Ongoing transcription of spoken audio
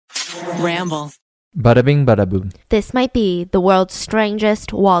Ramble. Bada bing, bada boom. This might be the world's strangest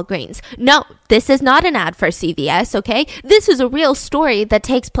Walgreens. No, this is not an ad for CVS, okay? This is a real story that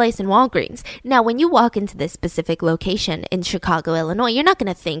takes place in Walgreens. Now, when you walk into this specific location in Chicago, Illinois, you're not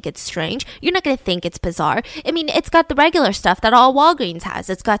going to think it's strange. You're not going to think it's bizarre. I mean, it's got the regular stuff that all Walgreens has.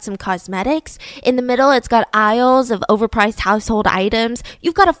 It's got some cosmetics. In the middle, it's got aisles of overpriced household items.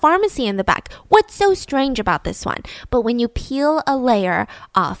 You've got a pharmacy in the back. What's so strange about this one? But when you peel a layer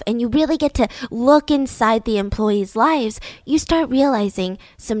off and you really get to look inside the employees' lives, you start realizing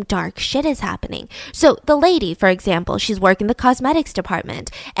some dark shit is happening. So the lady, for example, she's working the cosmetics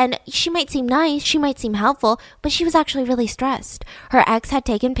department, and she might seem nice, she might seem helpful, but she was actually really stressed. Her ex had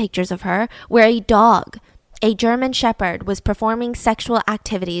taken pictures of her where a dog, a German Shepherd, was performing sexual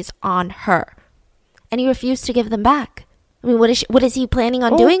activities on her, and he refused to give them back. I mean, what is he planning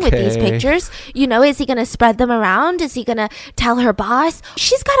on doing with these pictures? You know, is he going to spread them around? Is he going to tell her boss?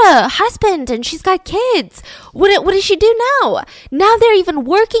 She's got a husband and she's got kids. What does she do now? Now they're even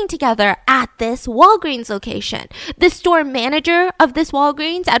working together at this Walgreens location. The store manager of this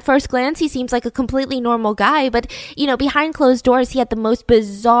Walgreens, at first glance, he seems like a completely normal guy, but, you know, behind closed doors, he had the most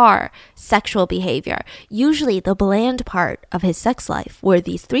bizarre sexual behavior. Usually the bland part of his sex life were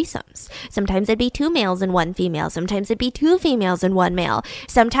these threesomes. Sometimes it'd be 2 males and 1 female. Sometimes it'd be 2 females and 1 male.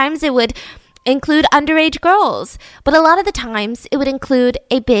 Sometimes it would include underage girls, but a lot of the times it would include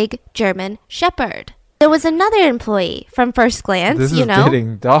a big German Shepherd. There was another employee from first glance, this is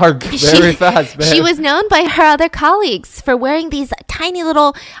getting dark very fast, man. She was known by her other colleagues for wearing these tiny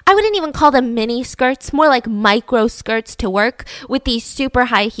little, I wouldn't even call them mini skirts, more like micro skirts to work with these super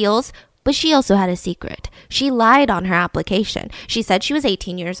high heels. But she also had a secret. She lied on her application. She said she was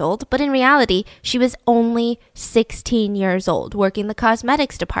 18 years old, but in reality, she was only 16 years old, working the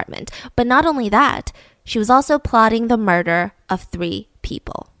cosmetics department. But not only that, she was also plotting the murder of 3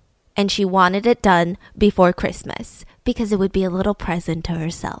 people. And she wanted it done before Christmas, because it would be a little present to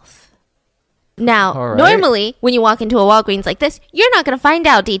herself. Now, normally, when you walk into a Walgreens like this, you're not going to find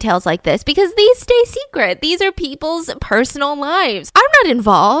out details like this because these stay secret. These are people's personal lives. I'm not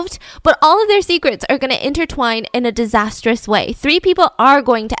involved, but all of their secrets are going to intertwine in a disastrous way. 3 people are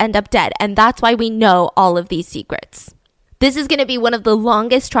going to end up dead, and that's why we know all of these secrets. This is going to be one of the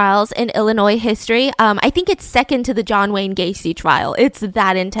longest trials in Illinois history. I think it's second to the John Wayne Gacy trial. It's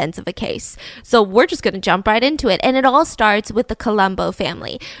that intense of a case. So we're just going to jump right into it. And it all starts with the Colombo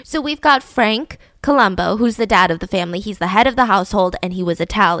family. So we've got Frank Colombo, who's the dad of the family. He's the head of the household, and he was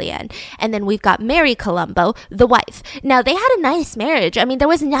Italian. And then we've got Mary Colombo, the wife. Now, they had a nice marriage. I mean, there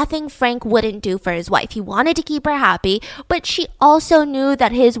was nothing Frank wouldn't do for his wife. He wanted to keep her happy, but she also knew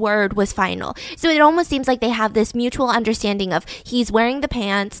that his word was final. So it almost seems like they have this mutual understanding of he's wearing the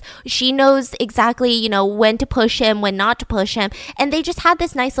pants. She knows exactly, you know, when to push him, when not to push him. And they just had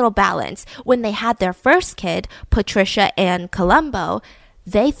this nice little balance. When they had their first kid, Patricia Ann Colombo,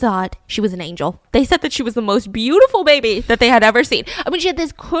 they thought she was an angel. They said that she was the most beautiful baby that they had ever seen. I mean, she had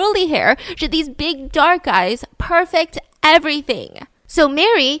this curly hair. She had these big dark eyes. Perfect everything. So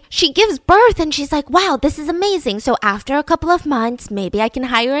Mary, she gives birth and she's like, wow, this is amazing. So after a couple of months, maybe I can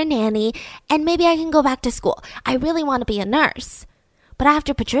hire a nanny and maybe I can go back to school. I really want to be a nurse. But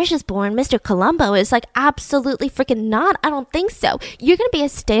after Patricia's born, Mr. Colombo is like, absolutely freaking not. I don't think so. You're going to be a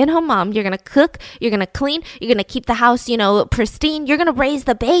stay-at-home mom. You're going to cook. You're going to clean. You're going to keep the house, you know, pristine. You're going to raise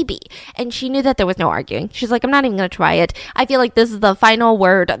the baby. And she knew that there was no arguing. She's like, I'm not even going to try it. I feel like this is the final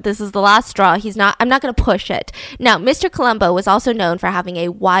word. This is the last straw. I'm not going to push it. Now, Mr. Colombo was also known for having a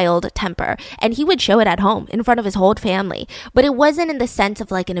wild temper. And he would show it at home in front of his whole family. But it wasn't in the sense of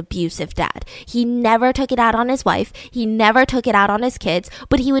like an abusive dad. He never took it out on his wife. He never took it out on his kids.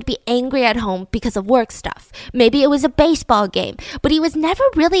 But he would be angry at home because of work stuff. Maybe it was a baseball game, but he was never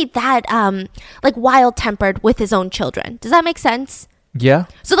really that like wild-tempered with his own children. Does that make sense? Yeah.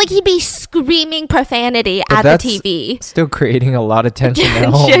 So like he'd be screaming profanity at the TV. Still creating a lot of tension at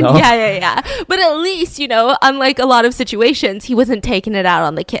home, no? Yeah. But at least, you know, unlike a lot of situations, he wasn't taking it out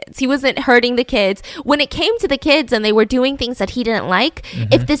on the kids. He wasn't hurting the kids. When it came to the kids and they were doing things that he didn't like,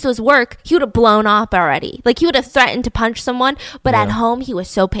 if this was work, he would have blown up already. Like he would have threatened to punch someone, but at home he was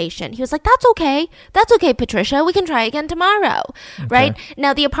so patient. He was like, that's okay. That's okay, Patricia. We can try again tomorrow. Right?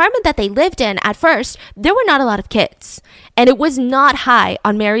 Now, the apartment that they lived in at first, there were not a lot of kids. And it was not high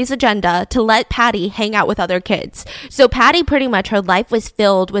on Mary's agenda to let Patty hang out with other kids. So Patty, pretty much her life was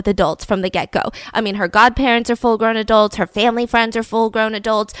filled with adults from the get-go. I mean, her godparents are full-grown adults, her family friends are full-grown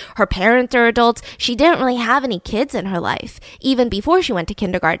adults, her parents are adults. She didn't really have any kids in her life, even before she went to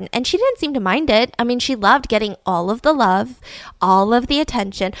kindergarten, and she didn't seem to mind it. I mean, she loved getting all of the love, all of the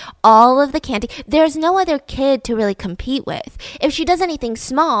attention, all of the candy. There's no other kid to really compete with. If she does anything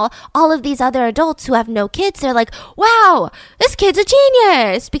small, all of these other adults who have no kids, they're like, wow, this kid's a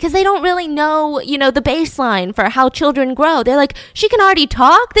genius, because they don't really know, the baseline for how children grow. They're like, she can already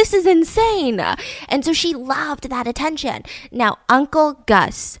talk? This is insane. And so she loved that attention. Now, Uncle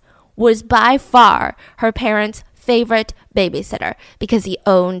Gus was by far her parents' favorite babysitter because he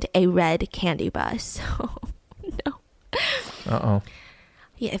owned a red candy bus. Oh, no. Uh-oh.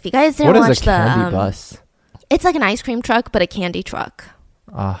 Yeah, if you guys didn't watch watch the candy bus? It's like an ice cream truck, but a candy truck.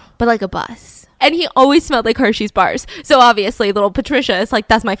 But like a bus. And he always smelled like Hershey's bars. So obviously little Patricia is like,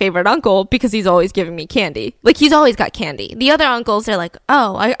 that's my favorite uncle because he's always giving me candy. Like, he's always got candy. The other uncles are like,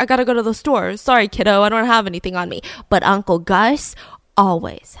 oh, I gotta go to the store. Sorry, kiddo, I don't have anything on me. But Uncle Gus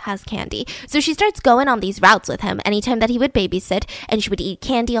always has candy. So she starts going on these routes with him anytime that he would babysit, and she would eat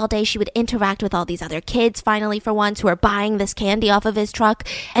candy all day. She would interact with all these other kids, finally, for once, who are buying this candy off of his truck.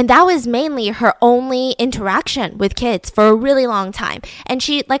 And that was mainly her only interaction with kids for a really long time. And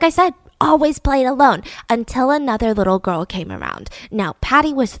she, like I said, always played alone until another little girl came around. Now,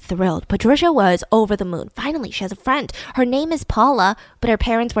 Patty was thrilled. Patricia was over the moon. Finally, she has a friend. Her name is Paula, but her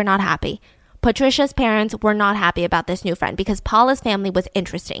parents were not happy. Patricia's parents were not happy about this new friend because Paula's family was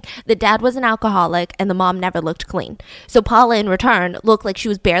interesting. The dad was an alcoholic and the mom never looked clean. So Paula, in return, looked like she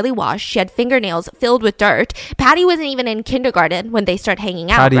was barely washed. She had fingernails filled with dirt. Patty wasn't even in kindergarten when they start hanging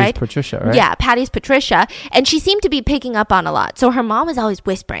out, Patty's right? Patricia, right? Yeah, Patty's Patricia. And she seemed to be picking up on a lot. So her mom is always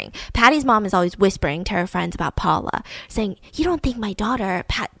whispering. Patty's mom is always whispering to her friends about Paula, saying, you don't think my daughter,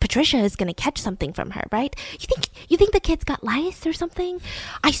 Patricia, is going to catch something from her, right? You think the kid's got lice or something?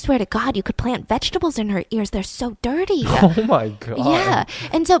 I swear to God, you could plant vegetables in her ears. They're so dirty. Oh my God. Yeah.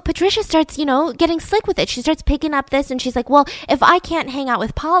 And so Patricia starts, getting slick with it. She starts picking up this and she's like, well, if I can't hang out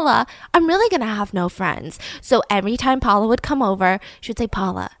with Paula, I'm really going to have no friends. So every time Paula would come over, she would say,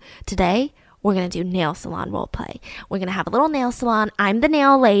 Paula, today we're going to do nail salon role play. We're going to have a little nail salon. I'm the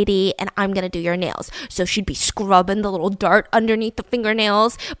nail lady and I'm going to do your nails. So she'd be scrubbing the little dirt underneath the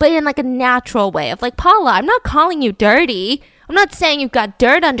fingernails, but in like a natural way of like, Paula, I'm not calling you dirty. I'm not saying you've got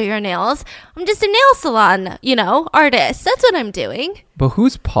dirt under your nails. I'm just a nail salon, artist. That's what I'm doing. But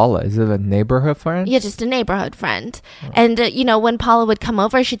who's Paula? Is it a neighborhood friend? Yeah, just a neighborhood friend. Oh. And, when Paula would come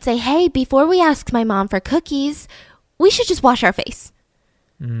over, she'd say, hey, before we ask my mom for cookies, we should just wash our face.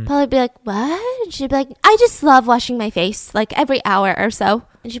 Paula would be like, what? And she'd be like, I just love washing my face, like every hour or so.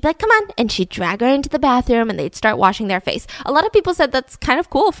 And she'd be like, come on. And she'd drag her into the bathroom and they'd start washing their face. A lot of people said that's kind of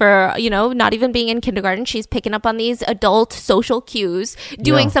cool for, not even being in kindergarten. She's picking up on these adult social cues,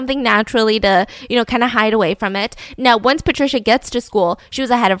 doing something naturally to, kind of hide away from it. Now, once Patricia gets to school, she was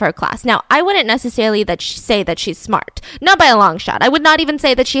ahead of her class. Now, I wouldn't necessarily say that she's smart. Not by a long shot. I would not even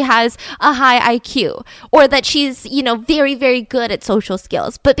say that she has a high IQ or that she's, very, very good at social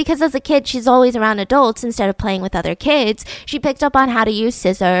skills. But because as a kid, she's always around adults instead of playing with other kids, she picked up on how to use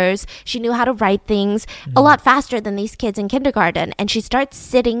scissors. She knew how to write things a lot faster than these kids in kindergarten. And she starts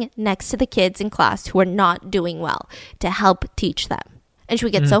sitting next to the kids in class who are not doing well to help teach them. And she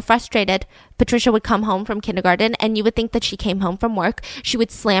would get so frustrated. Patricia would come home from kindergarten and you would think that she came home from work. She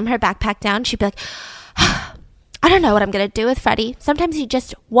would slam her backpack down. She'd be like, I don't know what I'm going to do with Freddie. Sometimes he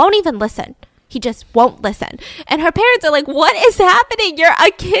just won't even listen. He just won't listen. And her parents are like, what is happening? You're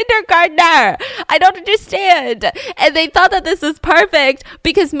a kindergartner. I don't understand. And they thought that this was perfect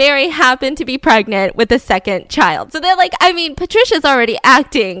because Mary happened to be pregnant with the second child. So they're like, Patricia's already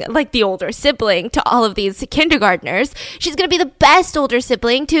acting like the older sibling to all of these kindergartners. She's going to be the best older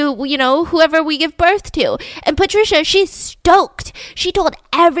sibling to, whoever we give birth to. And Patricia, she's stoked. She told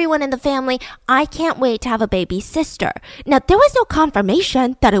everyone in the family, I can't wait to have a baby sister. Now, there was no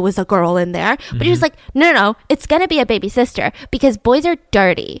confirmation that it was a girl in there. But he was like, no, it's going to be a baby sister because boys are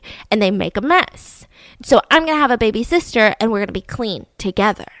dirty and they make a mess. So I'm going to have a baby sister and we're going to be clean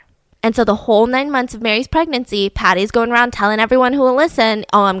together. And so the whole 9 months of Mary's pregnancy, Patty's going around telling everyone who will listen,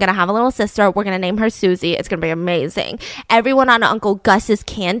 oh, I'm going to have a little sister. We're going to name her Susie. It's going to be amazing. Everyone on Uncle Gus's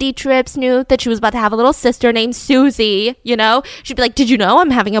candy trips knew that she was about to have a little sister named Susie, She'd be like, did you know I'm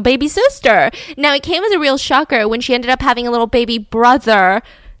having a baby sister? Now, it came as a real shocker when she ended up having a little baby brother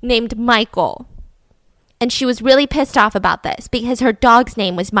named Michael. And she was really pissed off about this because her dog's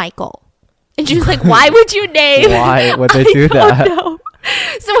name was Michael. And she was like, why would you name... Why would they do that? No.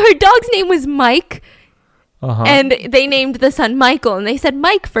 So her dog's name was Mike. And they named the son Michael, and they said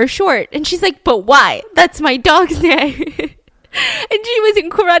Mike for short. And she's like, but why? That's my dog's name. And she was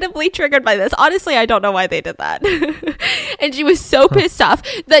incredibly triggered by this. Honestly, I don't know why they did that. And she was so pissed off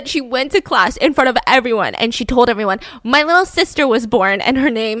that she went to class in front of everyone and she told everyone, my little sister was born and her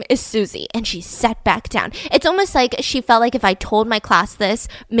name is Susie. And she sat back down. It's almost like she felt like if I told my class this,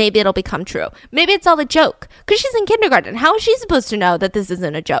 maybe it'll become true. Maybe it's all a joke. Because she's in kindergarten. How is she supposed to know that this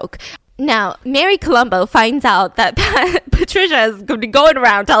isn't a joke? Now, Mary Colombo finds out that Patricia is going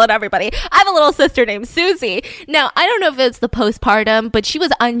around telling everybody, I have a little sister named Susie. Now, I don't know if it's the postpartum, but she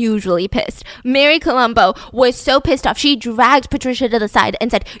was unusually pissed. Mary Colombo was so pissed off. She dragged Patricia to the side and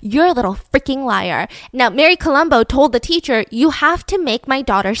said, you're a little freaking liar. Now, Mary Colombo told the teacher, you have to make my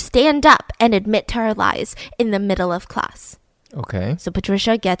daughter stand up and admit to her lies in the middle of class. Okay. So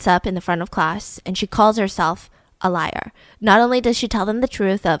Patricia gets up in the front of class and she calls herself a liar. Not only does she tell them the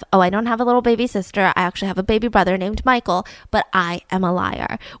truth of, oh, I don't have a little baby sister, I actually have a baby brother named Michael, but I am a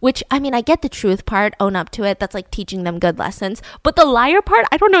liar. Which, I mean, I get the truth part, own up to it, that's like teaching them good lessons. But the liar part,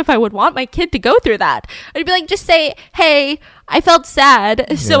 I don't know if I would want my kid to go through that. I'd be like, just say, hey, I felt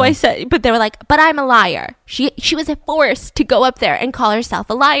sad, so I said, but they were like, but I'm a liar. She was forced to go up there and call herself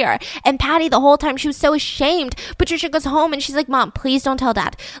a liar. And Patty, the whole time, she was so ashamed. Patricia goes home and she's like, Mom, please don't tell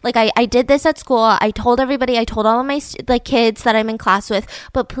Dad. Like, I did this at school. I told everybody, I told all of my kids that I'm in class with,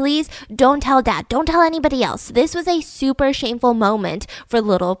 but please don't tell Dad. Don't tell anybody else. This was a super shameful moment for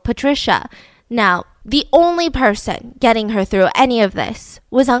little Patricia. Now, the only person getting her through any of this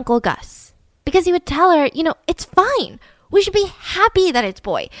was Uncle Gus. Because he would tell her, you know, it's fine. We should be happy that it's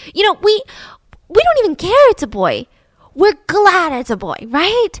boy. You know, we don't even care it's a boy. We're glad it's a boy,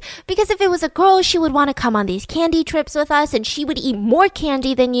 right? Because if it was a girl, she would want to come on these candy trips with us and she would eat more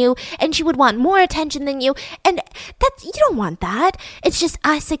candy than you and she would want more attention than you. And you don't want that. It's just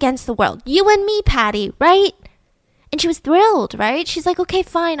us against the world. You and me, Patty, right? And she was thrilled, right? She's like, okay,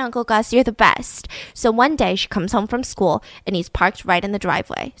 fine, Uncle Gus, you're the best. So one day she comes home from school and he's parked right in the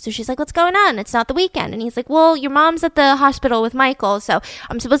driveway. So she's like, what's going on? It's not the weekend. And he's like, well, your mom's at the hospital with Michael, so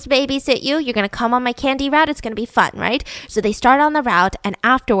I'm supposed to babysit you. You're going to come on my candy route. It's going to be fun, right? So they start on the route and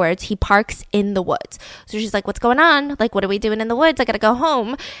afterwards he parks in the woods. So she's like, what's going on? Like, what are we doing in the woods? I got to go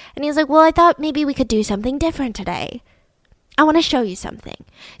home. And he's like, well, I thought maybe we could do something different today. I want to show you something.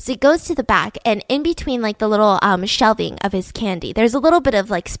 So he goes to the back and in between like the little shelving of his candy, there's a little bit of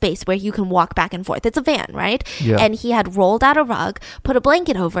like space where you can walk back and forth. It's a van, right? Yeah. And he had rolled out a rug, put a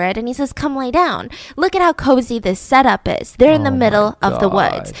blanket over it, and he says, come lay down. Look at how cozy this setup is. They're in the middle of the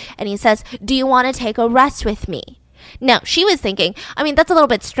woods. And he says, do you want to take a rest with me? Now, she was thinking, I mean, that's a little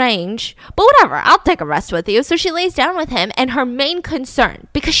bit strange, but whatever, I'll take a rest with you. So she lays down with him, and her main concern,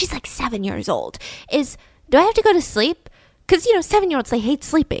 because she's like 7 years old, is, do I have to go to sleep? Because, you know, 7-year-olds, they hate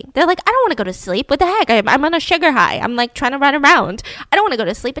sleeping. They're like, I don't want to go to sleep. What the heck? I'm on a sugar high. I'm like trying to run around. I don't want to go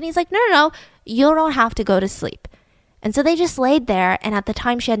to sleep. And he's like, no. You don't have to go to sleep. And so they just laid there. And at the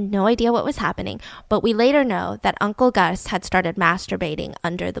time, she had no idea what was happening. But we later know that Uncle Gus had started masturbating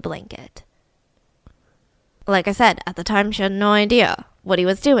under the blanket. Like I said, at the time, she had no idea what he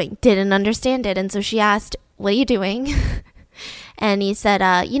was doing. Didn't understand it. And so she asked, what are you doing? And he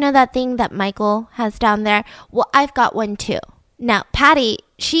said, you know that thing that Michael has down there? Well, I've got one too. Now, Patty,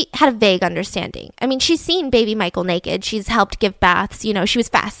 she had a vague understanding. I mean, she's seen baby Michael naked. She's helped give baths. You know, she was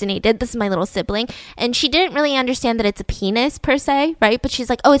fascinated. This is my little sibling. And she didn't really understand that it's a penis per se, right? But she's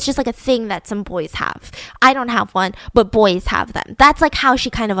like, oh, it's just like a thing that some boys have. I don't have one, but boys have them. That's like how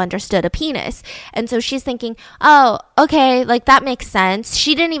she kind of understood a penis. And so she's thinking, oh, okay, like that makes sense.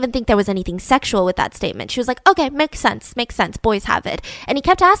 She didn't even think there was anything sexual with that statement. She was like, okay, makes sense. Boys have it. And he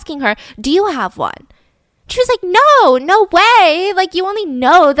kept asking her, do you have one? She was like, no way. Like, you only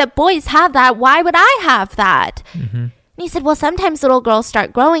know that boys have that. Why would I have that? Mm-hmm. And he said, well, sometimes little girls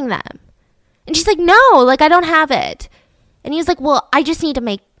start growing them. And she's like, no, like, I don't have it. And he was like, well, I just need to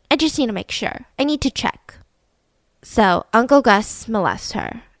make sure. I need to check. So Uncle Gus molests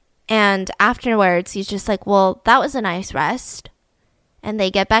her. And afterwards, he's just like, well, that was a nice rest. And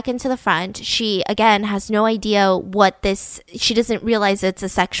they get back into the front. She, again, has no idea she doesn't realize it's a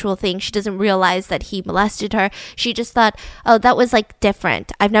sexual thing. She doesn't realize that he molested her. She just thought, oh, that was like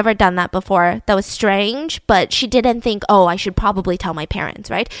different. I've never done that before. That was strange. But she didn't think, oh, I should probably tell my parents,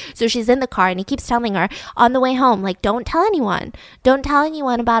 right? So she's in the car and he keeps telling her on the way home, like, don't tell anyone. Don't tell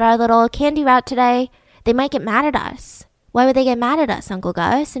anyone about our little candy route today. They might get mad at us. Why would they get mad at us, Uncle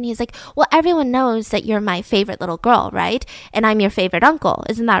Gus? And he's like, well, everyone knows that you're my favorite little girl, right? And I'm your favorite uncle.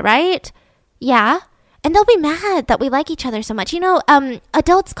 Isn't that right? Yeah. And they'll be mad that we like each other so much. You know,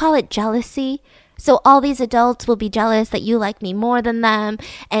 adults call it jealousy. So all these adults will be jealous that you like me more than them,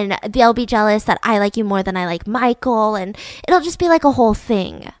 and they'll be jealous that I like you more than I like Michael, and it'll just be like a whole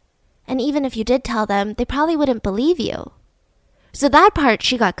thing. And even if you did tell them, they probably wouldn't believe you. So that part,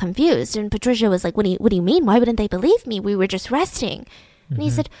 she got confused, and Patricia was like, what do you mean? Why wouldn't they believe me? We were just resting. And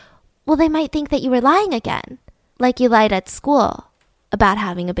he said, well, they might think that you were lying again, like you lied at school about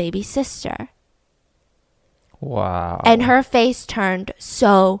having a baby sister. Wow. And her face turned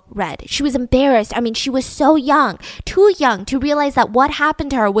so red. She was embarrassed. I mean, she was so young, too young to realize that what happened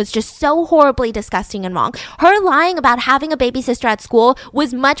to her was just so horribly disgusting and wrong. Her lying about having a baby sister at school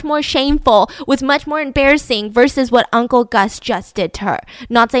was much more shameful, was much more embarrassing versus what Uncle Gus just did to her.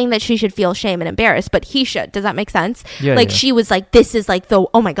 Not saying that she should feel shame and embarrassed, but he should. Does that make sense? Yeah, like yeah. she was like, this is like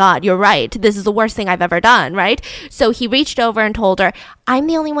oh my God, you're right. This is the worst thing I've ever done, right? So he reached over and told her, I'm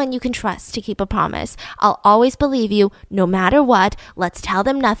the only one you can trust to keep a promise. I'll always believe you no matter what. Let's tell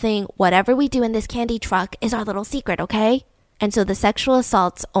them nothing. Whatever we do in this candy truck is our little secret, okay? And so the sexual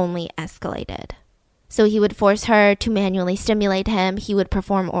assaults only escalated. So he would force her to manually stimulate him. He would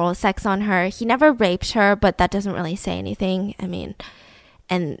perform oral sex on her. He never raped her, but that doesn't really say anything. I mean,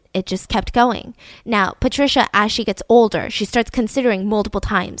 and it just kept going. Now, Patricia, as she gets older, she starts considering multiple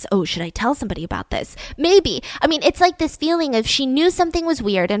times, oh, should I tell somebody about this? Maybe. I mean, it's like this feeling of she knew something was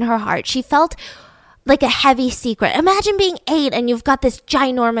weird in her heart. She felt like a heavy secret. Imagine being 8 and you've got this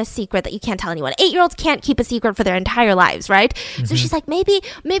ginormous secret that you can't tell anyone. 8-year-olds can't keep a secret for their entire lives, right? So she's like, maybe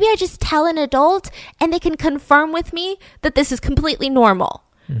I just tell an adult and they can confirm with me that this is completely normal.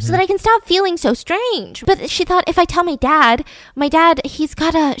 So that I can stop feeling so strange. But she thought, if I tell my dad, he's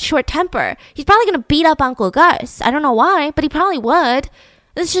got a short temper. He's probably going to beat up Uncle Gus. I don't know why, but he probably would.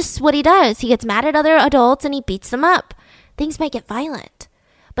 That's just what he does. He gets mad at other adults and he beats them up. Things might get violent.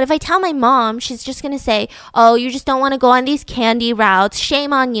 But if I tell my mom, she's just going to say, oh, you just don't want to go on these candy routes.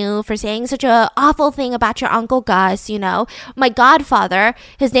 Shame on you for saying such an awful thing about your Uncle Gus, you know. My godfather,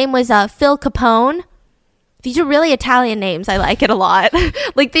 his name was Phil Capone. These are really Italian names. I like it a lot.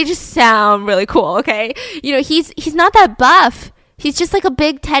 Like, they just sound really cool, okay? You know, he's not that buff. He's just like a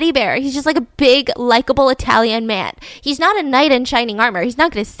big teddy bear. He's just like a big, likable Italian man. He's not a knight in shining armor. He's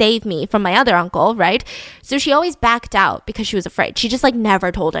not going to save me from my other uncle, right? So she always backed out because she was afraid. She just, like,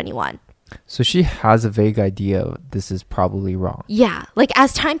 never told anyone. So she has a vague idea this is probably wrong. Yeah. Like,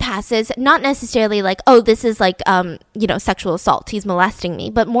 as time passes, not necessarily like, oh, this is like, sexual assault. He's molesting me.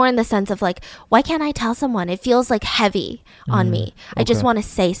 But more in the sense of like, why can't I tell someone? It feels like heavy on me. I just want to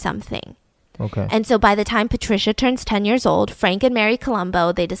say something. Okay. And so by the time Patricia turns 10 years old, Frank and Mary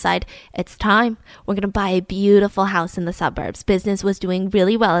Colombo, they decide it's time. We're going to buy a beautiful house in the suburbs. Business was doing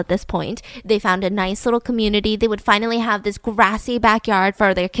really well at this point. They found a nice little community. They would finally have this grassy backyard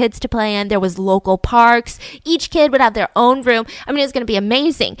for their kids to play in. There was local parks. Each kid would have their own room. I mean, it was going to be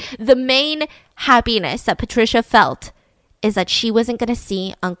amazing. The main happiness that Patricia felt is that she wasn't going to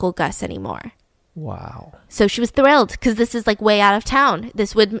see Uncle Gus anymore. Wow. So she was thrilled because this is like way out of town.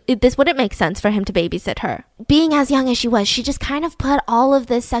 This wouldn't make sense for him to babysit her. Being as young as she was, she just kind of put all of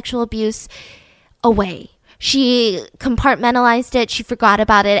this sexual abuse away. She compartmentalized it. She forgot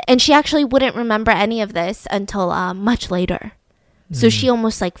about it. And she actually wouldn't remember any of this until much later. So she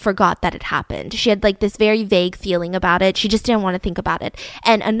almost like forgot that it happened. She had like this very vague feeling about it. She just didn't want to think about it.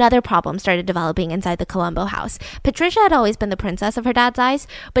 And another problem started developing inside the Colombo house. Patricia had always been the princess of her dad's eyes,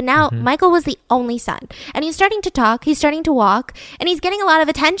 but now Michael was the only son. And he's starting to talk, he's starting to walk, and he's getting a lot of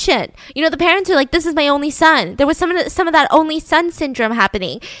attention. You know, the parents are like, this is my only son. There was some of that only son syndrome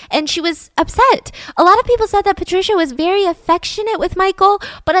happening. And she was upset. A lot of people said that Patricia was very affectionate with Michael,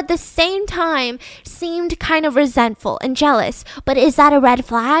 but at the same time seemed kind of resentful and jealous. But is that a red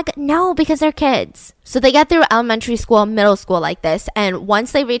flag? No, because they're kids. So they get through elementary school, middle school like this, and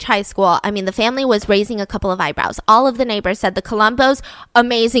once they reach high school, I mean, the family was raising a couple of eyebrows. All of the neighbors said the Colombos,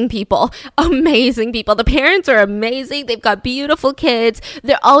 amazing people. Amazing people. The parents are amazing. They've got beautiful kids.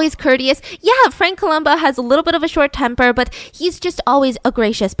 They're always courteous. Yeah, Frank Colombo has a little bit of a short temper, but he's just always a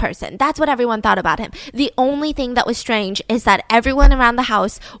gracious person. That's what everyone thought about him. The only thing that was strange is that everyone around the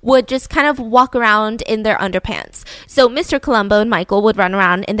house would just kind of walk around in their underpants. So Mr. Colombo and Michael would run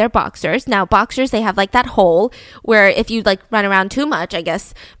around in their boxers. Now, boxers, they have like that hole where if you like run around too much, I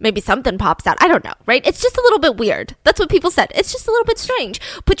guess maybe something pops out. I don't know, right? It's just a little bit weird. That's what people said. It's just a little bit strange.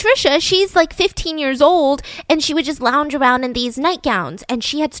 Patricia, she's like 15 years old and she would just lounge around in these nightgowns, and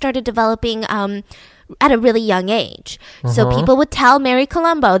she had started developing at a really young age. So people would tell Mary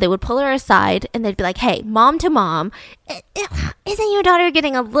Colombo, they would pull her aside and they'd be like, hey, mom to mom, isn't your daughter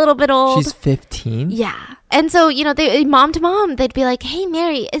getting a little bit old? She's 15? Yeah. And so, you know, they mom to mom, they'd be like, "Hey,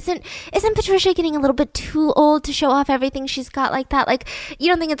 Mary, isn't Patricia getting a little bit too old to show off everything she's got like that? Like, you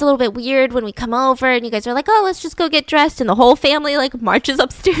don't think it's a little bit weird when we come over and you guys are like, oh, let's just go get dressed, and the whole family like marches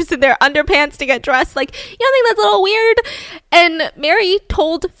upstairs in their underpants to get dressed? Like, you don't think that's a little weird?" And Mary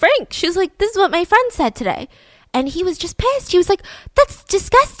told Frank, she was like, "This is what my friend said today." And he was just pissed. He was like, "That's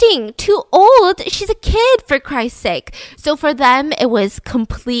disgusting. Too old. She's a kid, for Christ's sake." So for them, it was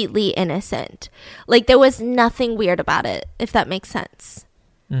completely innocent. Like, there was nothing weird about it, if that makes sense.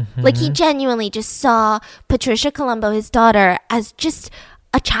 Mm-hmm. Like, he genuinely just saw Patricia Colombo, his daughter, as just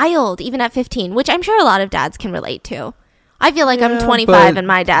a child, even at 15, which I'm sure a lot of dads can relate to. I feel like I'm 25 and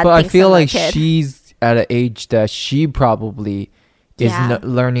my dad thinks I feel I'm like a kid. she's at an age that she probably is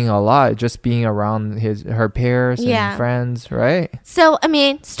learning a lot just being around her peers and friends, right? So, I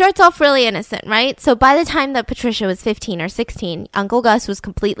mean, starts off really innocent, right? So by the time that Patricia was 15 or 16, Uncle Gus was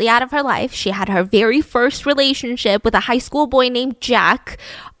completely out of her life. She had her very first relationship with a high school boy named Jack.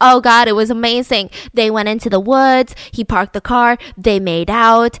 Oh God, it was amazing. They went into the woods. He parked the car. They made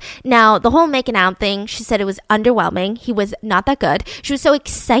out. Now, the whole making out thing, she said it was underwhelming. He was not that good. She was so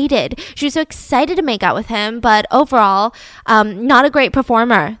excited. She was so excited to make out with him. But overall, not a great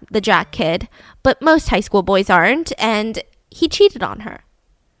performer, the Jack kid. But most high school boys aren't. And he cheated on her.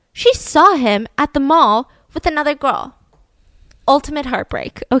 She saw him at the mall with another girl. Ultimate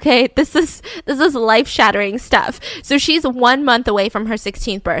heartbreak. Okay, this is life-shattering stuff. So she's 1 month away from her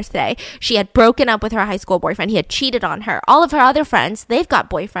 16th birthday. She had broken up with her high school boyfriend. He had cheated on her. All of her other friends, they've got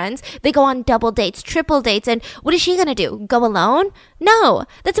boyfriends. They go on double dates, triple dates, and what is she gonna do? Go alone? No,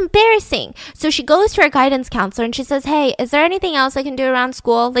 that's embarrassing. So she goes to her guidance counselor and she says, "Hey, is there anything else I can do around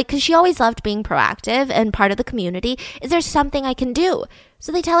school? Like, because she always loved being proactive and part of the community. Is there something I can do?"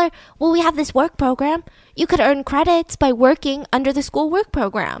 So they tell her, "Well, we have this work program. You could earn credits by working under the school work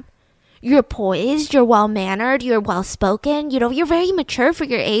program. You're poised, you're well-mannered, you're well-spoken, you know, you're very mature for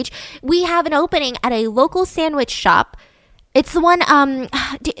your age. We have an opening at a local sandwich shop. It's the one,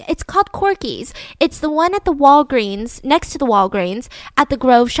 it's called Corky's. It's the one at the Walgreens, next to the Walgreens, at the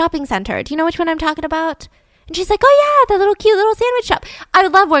Grove Shopping Center. Do you know which one I'm talking about?" And she's like, "Oh yeah, the little cute little sandwich shop. I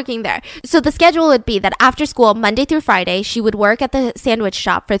would love working there." So the schedule would be that after school, Monday through Friday, she would work at the sandwich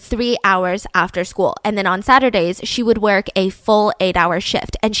shop for 3 hours after school. And then on Saturdays, she would work a full 8-hour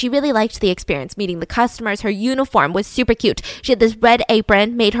shift. And she really liked the experience, meeting the customers. Her uniform was super cute. She had this red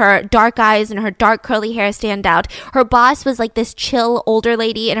apron, made her dark eyes and her dark curly hair stand out. Her boss was like this chill older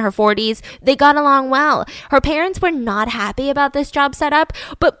lady in her 40s. They got along well. Her parents were not happy about this job setup,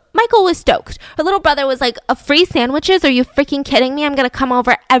 but Michael was stoked. Her little brother was like, "Free sandwiches? Are you freaking kidding me? I'm going to come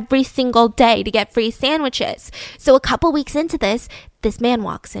over every single day to get free sandwiches." So a couple weeks into this man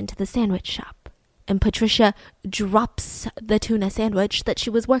walks into the sandwich shop. And Patricia drops the tuna sandwich that she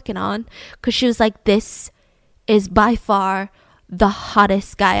was working on because she was like, "This is by far the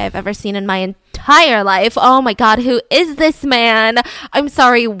hottest guy I've ever seen in my entire life. Oh my God, who is this man? I'm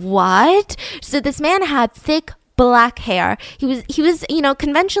sorry, what?" So this man had thick black hair. He was, you know,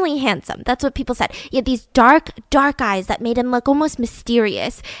 conventionally handsome. That's what people said. He had these dark eyes that made him look almost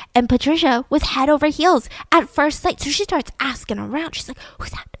mysterious. And Patricia was head over heels at first sight. So she starts asking around. She's like, "Who's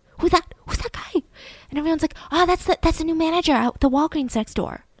that? Who's that? Who's that guy?" And everyone's like, "Oh, that's the new manager at the Walgreens next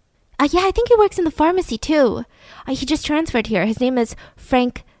door. Yeah, I think he works in the pharmacy too. He just transferred here. His name is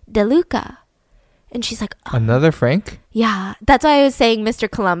Frank DeLuca." And she's like, "Oh. Another Frank?" Yeah, that's why I was saying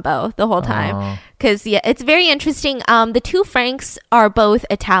Mr. Colombo the whole time. Because, yeah, it's very interesting. The two Franks are both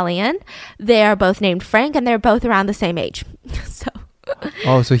Italian. They are both named Frank, and they're both around the same age.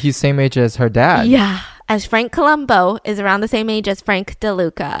 So he's same age as her dad. Yeah. As Frank Colombo is around the same age as Frank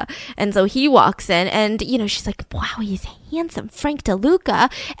DeLuca. And so he walks in and, you know, she's like, "Wow, he's handsome, Frank DeLuca."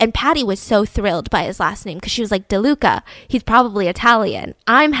 And Patty was so thrilled by his last name because she was like, "DeLuca, he's probably Italian.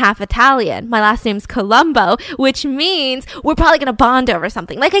 I'm half Italian. My last name's Colombo, which means we're probably going to bond over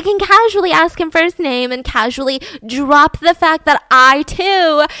something. Like, I can casually ask him for his name and casually drop the fact that I,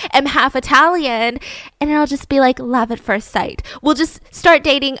 too, am half Italian. And it'll just be like love at first sight. We'll just start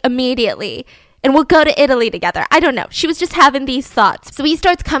dating immediately. And we'll go to Italy together." I don't know. She was just having these thoughts. So he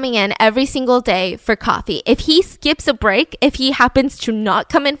starts coming in every single day for coffee. If he skips a break, if he happens to not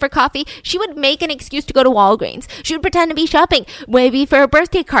come in for coffee, she would make an excuse to go to Walgreens. She would pretend to be shopping, maybe for a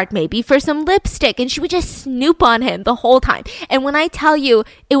birthday card, maybe for some lipstick. And she would just snoop on him the whole time. And when I tell you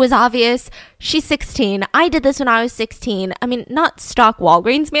it was obvious, she's 16. I did this when I was 16. I mean, not stock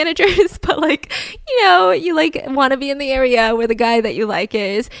Walgreens managers, but like, you know, you like want to be in the area where the guy that you like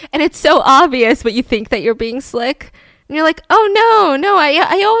is. And it's so obvious, but you think that you're being slick. And you're like, "Oh, no,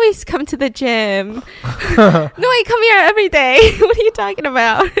 I always come to the gym." "No, I come here every day." What are you talking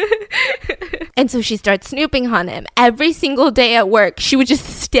about? And so she starts snooping on him. Every single day at work, she would just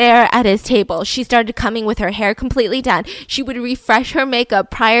stare at his table. She started coming with her hair completely done. She would refresh her makeup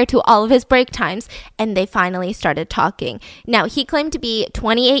prior to all of his break times, and they finally started talking. Now, he claimed to be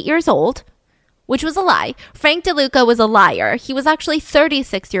 28 years old, which was a lie. Frank DeLuca was a liar. He was actually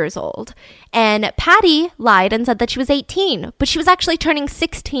 36 years old. And Patty lied and said that she was 18, but she was actually turning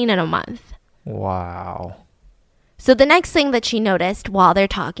 16 in a month. Wow. So the next thing that she noticed while they're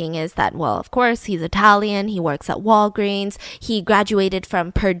talking is that, well, of course, he's Italian. He works at Walgreens. He graduated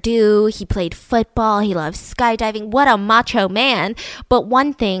from Purdue. He played football. He loves skydiving. What a macho man. But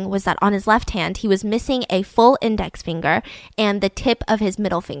one thing was that on his left hand, he was missing a full index finger and the tip of his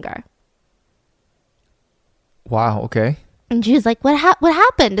middle finger. Wow, okay. And she was like, what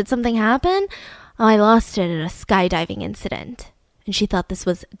happened? Did something happen? Oh, I lost it in a skydiving incident. And she thought this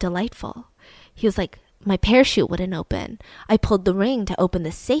was delightful. He was like, my parachute wouldn't open. I pulled the ring to open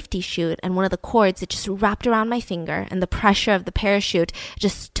the safety chute, and one of the cords, it just wrapped around my finger, and the pressure of the parachute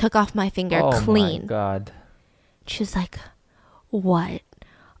just took off my finger clean. Oh my God. She was like, what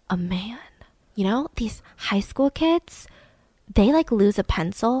a man. You know, these high school kids, they like lose a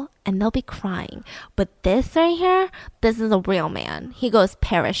pencil and they'll be crying. But this right here, this is a real man. He goes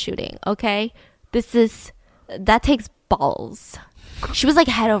parachuting, okay? That takes balls. She was like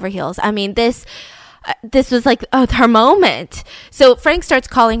head over heels. I mean, this was like her moment. So Frank starts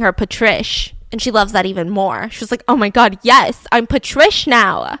calling her Patrish, and she loves that even more. She was like, oh my God, yes, I'm Patrish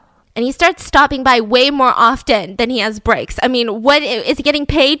now. And he starts stopping by way more often than he has breaks. I mean, what is he getting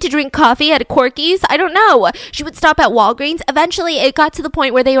paid to drink coffee at Corky's? I don't know. She would stop at Walgreens. Eventually, it got to the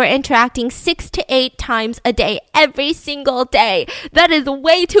point where they were interacting 6 to 8 times a day, every single day. That is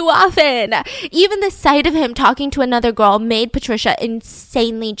way too often. Even the sight of him talking to another girl made Patricia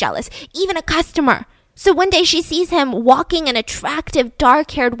insanely jealous. Even a customer. So one day she sees him walking an attractive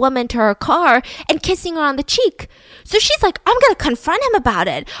dark-haired woman to her car and kissing her on the cheek. So she's like, I'm going to confront him about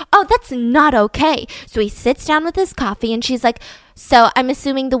it. Oh, that's not okay. So he sits down with his coffee and she's like, so I'm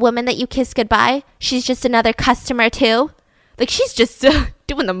assuming the woman that you kissed goodbye, she's just another customer too? Like she's just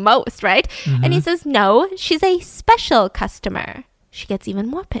doing the most, right? Mm-hmm. And he says, no, she's a special customer. She gets even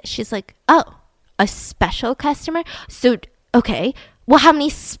more pissed. She's like, oh, a special customer? So, okay. Well, how many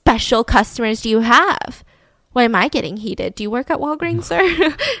special customers do you have? Why am I getting heated? Do you work at Walgreens, sir?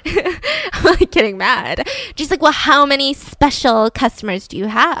 I'm like getting mad. She's like, well, how many special customers do you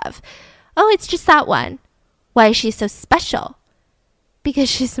have? Oh, it's just that one. Why is she so special? Because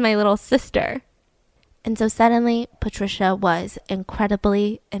she's my little sister. And so suddenly, Patricia was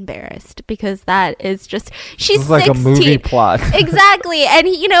incredibly embarrassed because that is just, she's 16. Like a movie plot. Exactly. And,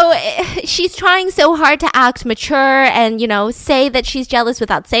 you know, she's trying so hard to act mature and, you know, say that she's jealous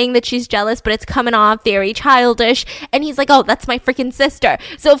without saying that she's jealous, but it's coming off very childish. And he's like, oh, that's my freaking sister.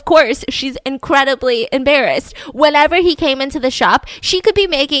 So, of course, she's incredibly embarrassed. Whenever he came into the shop, she could be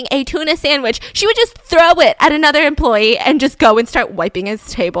making a tuna sandwich. She would just throw it at another employee and just go and start wiping his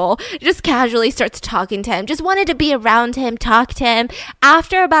table. Just casually starts talking to him, just wanted to be around him, talk to him.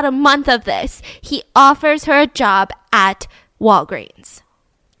 After about a month of this, he offers her a job at Walgreens.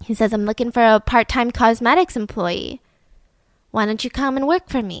 He says, I'm looking for a part-time cosmetics employee. Why don't you come and work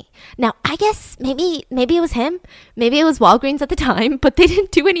for me? Now, I guess maybe it was him. Maybe it was Walgreens at the time, but they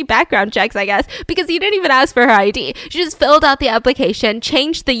didn't do any background checks, I guess, because he didn't even ask for her ID. She just filled out the application,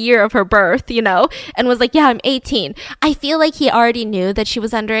 changed the year of her birth, you know, and was like, yeah, I'm 18. I feel like he already knew that she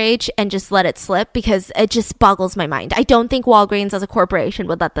was underage and just let it slip because it just boggles my mind. I don't think Walgreens as a corporation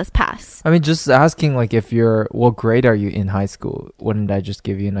would let this pass. I mean, just asking like what grade are you in high school? Wouldn't that just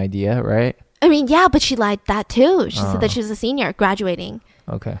give you an idea, right? I mean, yeah, but she lied that too. She said that she was a senior graduating.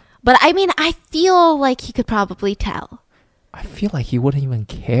 Okay. But I mean, I feel like he could probably tell. I feel like he wouldn't even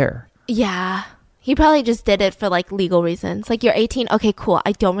care. Yeah. He probably just did it for like legal reasons. Like, you're 18. Okay, cool.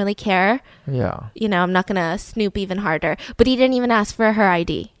 I don't really care. Yeah. You know, I'm not going to snoop even harder. But he didn't even ask for her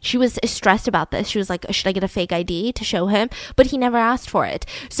ID. She was stressed about this. She was like, should I get a fake ID to show him? But he never asked for it.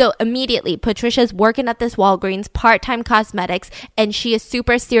 So immediately, Patricia's working at this Walgreens, part-time cosmetics, and she is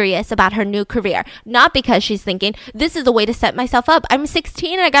super serious about her new career. Not because she's thinking, this is the way to set myself up. I'm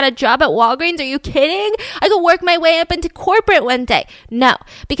 16 and I got a job at Walgreens. Are you kidding? I could work my way up into corporate one day. No,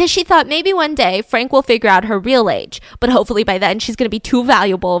 because she thought maybe one day Frank will figure out her real age, but hopefully by then she's going to be too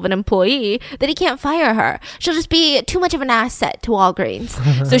valuable of an employee that he can't fire her. She'll just be too much of an asset to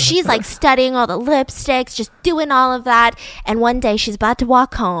Walgreens. So she's like studying all the lipsticks, just doing all of that. And one day she's about to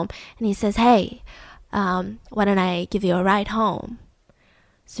walk home and he says, hey, why don't I give you a ride home?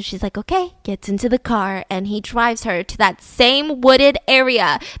 So she's like, okay, gets into the car, and he drives her to that same wooded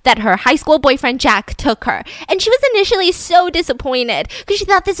area that her high school boyfriend Jack took her. And she was initially so disappointed because she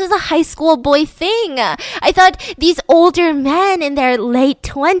thought this was a high school boy thing. I thought these older men in their late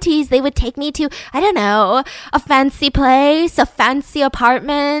 20s, they would take me to, I don't know, a fancy place, a fancy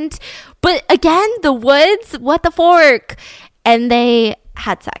apartment. But again, the woods, what the fork? And they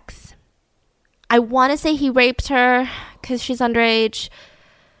had sex. I want to say he raped her because she's underage.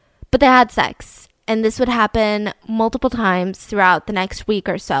 But they had sex, and this would happen multiple times throughout the next week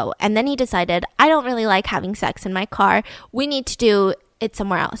or so. And then he decided, I don't really like having sex in my car. We need to do it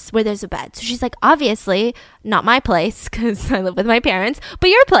somewhere else where there's a bed. So she's like, obviously, not my place because I live with my parents, but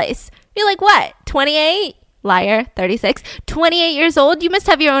your place. You're like, what, 28? Liar, 36. 28 years old? You must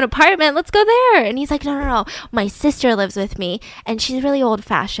have your own apartment. Let's go there. And he's like, no. My sister lives with me, and she's really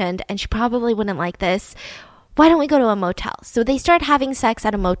old-fashioned, and she probably wouldn't like this. Why don't we go to a motel? So they start having sex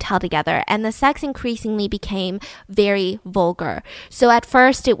at a motel together, and the sex increasingly became very vulgar. So at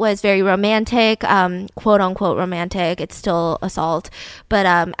first it was very romantic, quote unquote romantic. It's still assault. But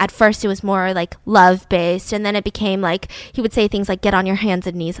at first it was more like love based. And then it became like, he would say things like, get on your hands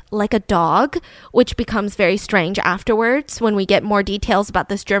and knees like a dog, which becomes very strange afterwards when we get more details about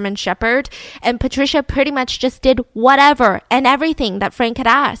this German Shepherd. And Patricia pretty much just did whatever and everything that Frank had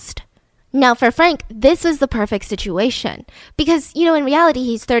asked. Now, for Frank, this was the perfect situation because, you know, in reality,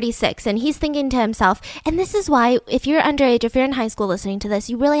 he's 36 and he's thinking to himself, and this is why if you're underage, if you're in high school listening to this,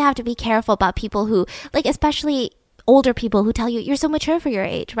 you really have to be careful about people who, like, especially older people who tell you you're so mature for your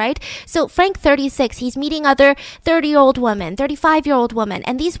age, right? So Frank, 36, he's meeting other 30-year-old women, 35-year-old women,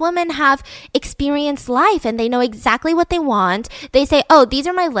 and these women have experienced life and they know exactly what they want. They say, oh, these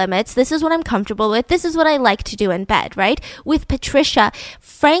are my limits. This is what I'm comfortable with. This is what I like to do in bed, right? With Patricia,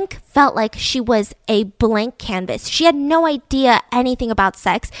 Frank felt like she was a blank canvas. She had no idea anything about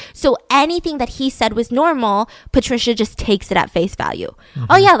sex. So anything that he said was normal, Patricia just takes it at face value. Mm-hmm.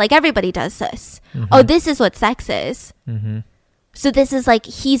 Oh yeah, like everybody does this. Mm-hmm. Oh, this is what sex is. Mm-hmm. So this is like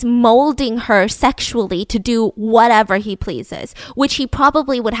he's molding her sexually to do whatever he pleases, which he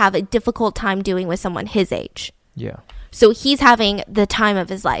probably would have a difficult time doing with someone his age. Yeah. So he's having the time of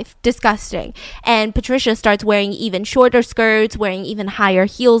his life. Disgusting. And Patricia starts wearing even shorter skirts, wearing even higher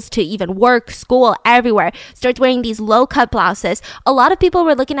heels to even work, school, everywhere. Starts wearing these low-cut blouses. A lot of people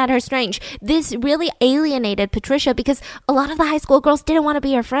were looking at her strange. This really alienated Patricia because a lot of the high school girls didn't want to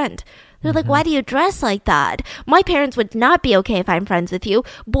be her friend. They're like, why do you dress like that? My parents would not be okay if I'm friends with you.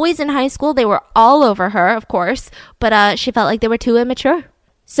 Boys in high school, they were all over her, of course. But she felt like they were too immature.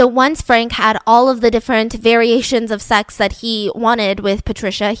 So once Frank had all of the different variations of sex that he wanted with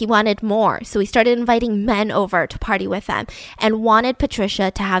Patricia, he wanted more. So he started inviting men over to party with them and wanted Patricia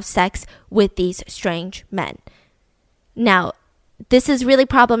to have sex with these strange men. Now, this is really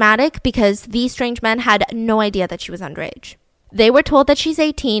problematic because these strange men had no idea that she was underage. They were told that she's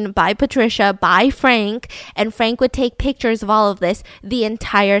 18 by Patricia, by Frank, and Frank would take pictures of all of this the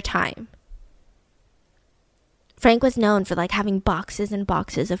entire time. Frank was known for like having boxes and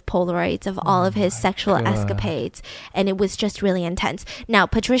boxes of Polaroids of all of his sexual escapades, and it was just really intense. Now,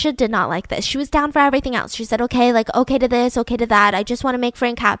 Patricia did not like this. She was down for everything else. She said, okay, like, okay to this, okay to that. I just want to make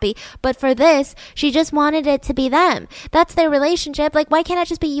Frank happy. But for this, she just wanted it to be them. That's their relationship. Like, why can't it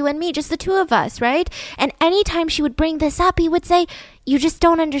just be you and me, just the two of us, right? And anytime she would bring this up, he would say, you just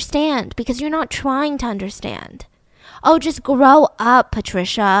don't understand because you're not trying to understand. Oh, just grow up,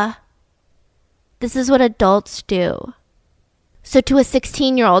 Patricia. This is what adults do. So to a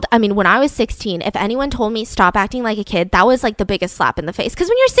 16-year-old, I mean, when I was 16, if anyone told me stop acting like a kid, that was like the biggest slap in the face. Because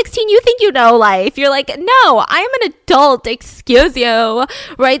when you're 16, you think you know life. You're like, no, I'm an adult. Excuse you.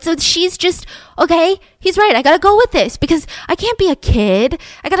 Right? So she's just, okay, he's right. I got to go with this because I can't be a kid.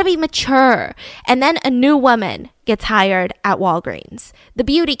 I got to be mature. And then a new woman gets hired at Walgreens, the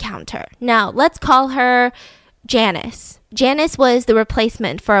beauty counter. Now, let's call her Janice. Janice was the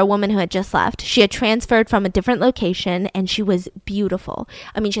replacement for a woman who had just left. She had transferred from a different location and she was beautiful.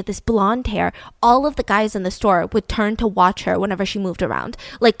 I mean, she had this blonde hair. All of the guys in the store would turn to watch her whenever she moved around,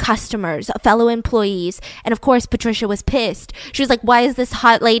 like customers, fellow employees. And of course, Patricia was pissed. She was like, why is this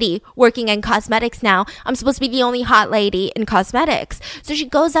hot lady working in cosmetics now? I'm supposed to be the only hot lady in cosmetics. So she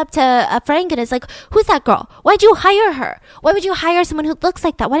goes up to Frank and is like, who's that girl? Why'd you hire her? Why would you hire someone who looks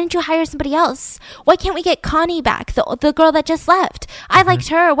like that? Why didn't you hire somebody else? Why can't we get Connie back, the girl that just left? I liked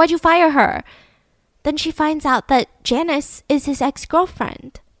her. Why'd you fire her? Then she finds out that Janice is his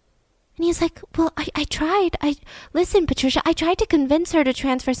ex-girlfriend. And he's like, well, I tried. Listen, Patricia, I tried to convince her to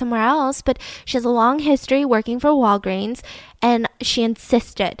transfer somewhere else, but she has a long history working for Walgreens, and she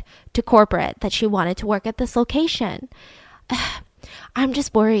insisted to corporate that she wanted to work at this location. I'm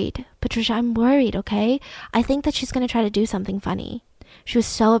just worried. Patricia, I'm worried, okay? I think that she's going to try to do something funny. She was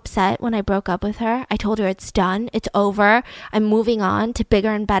so upset when I broke up with her. I told her it's done. It's over. I'm moving on to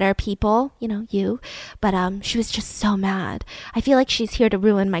bigger and better people. You know, you. But she was just so mad. I feel like she's here to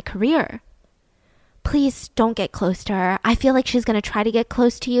ruin my career. Please don't get close to her. I feel like she's going to try to get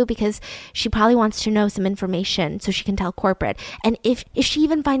close to you because she probably wants to know some information so she can tell corporate. And if she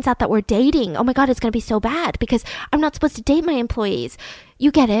even finds out that we're dating, oh my God, it's going to be so bad because I'm not supposed to date my employees.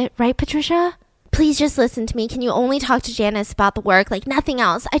 You get it, right, Patricia? Please just listen to me. Can you only talk to Janice about the work, like nothing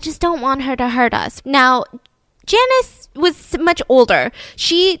else? I just don't want her to hurt us. Now, Janice was much older.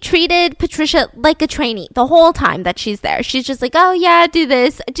 She treated Patricia like a trainee the whole time that she's there. She's just like, oh yeah, do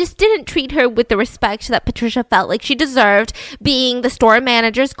this. Just didn't treat her with the respect that Patricia felt like she deserved, being the store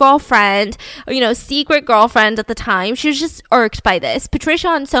manager's girlfriend, you know, secret girlfriend at the time. She was just irked by this. Patricia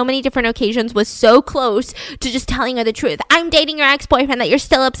on so many different occasions was so close to just telling her the truth. I'm dating your ex-boyfriend that you're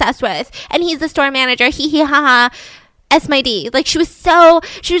still obsessed with, and he's the store manager. Hee hee ha ha. S my D. Like she was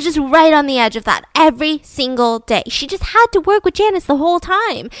just right on the edge of that every single day. She just had to work with Janice the whole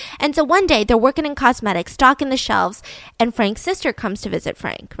time. And so one day they're working in cosmetics, stocking the shelves, and Frank's sister comes to visit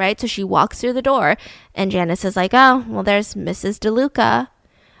Frank, right? So she walks through the door and Janice is like, oh, well, there's Mrs. DeLuca.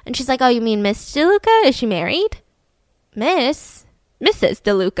 And she's like, oh, you mean Miss DeLuca? Is she married? Mrs.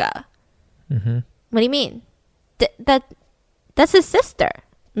 DeLuca. Mm-hmm. What do you mean? That's his sister,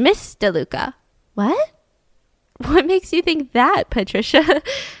 Miss DeLuca. What? What makes you think that, Patricia?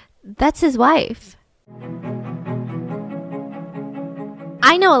 That's his wife.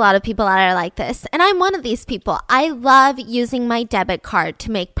 I know a lot of people that are like this, and I'm one of these people. I love using my debit card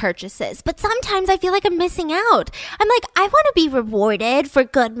to make purchases, but sometimes I feel like I'm missing out. I'm like, I want to be rewarded for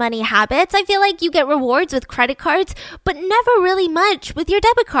good money habits. I feel like you get rewards with credit cards, but never really much with your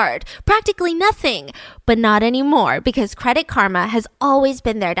debit card. Practically nothing. But not anymore, because Credit Karma has always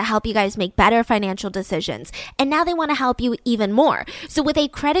been there to help you guys make better financial decisions. And now they want to help you even more. So with a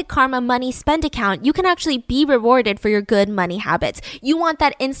Credit Karma money spend account, you can actually be rewarded for your good money habits. You want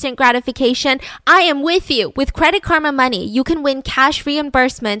that instant gratification? I am with you. With Credit Karma Money, you can win cash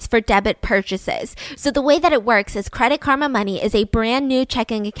reimbursements for debit purchases. So the way that it works is Credit Karma Money is a brand new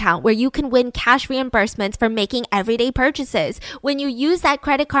checking account where you can win cash reimbursements for making everyday purchases. When you use that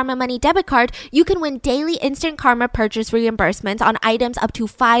Credit Karma Money debit card, you can win daily Instant Karma purchase reimbursements on items up to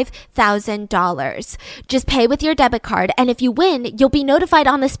 $5,000. Just pay with your debit card, and if you win, you'll be notified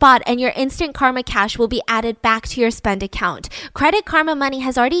on the spot and your Instant Karma cash will be added back to your spend account. Credit Karma Money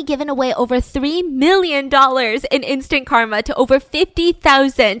has already given away over $3 million in Instant Karma to over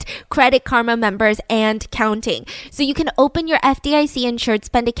 50,000 Credit Karma members and counting. So you can open your FDIC insured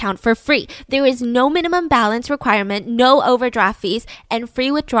spend account for free. There is no minimum balance requirement, no overdraft fees, and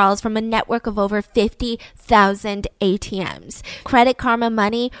free withdrawals from a network of over 50,000 ATMs. Credit Karma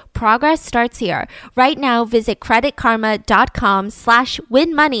Money, progress starts here. Right now, visit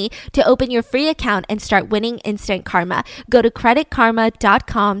creditkarma.com/winmoney to open your free account and start winning instant karma. Go to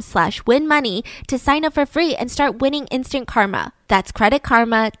creditkarma.com/winmoney to sign up for free and start winning instant karma. That's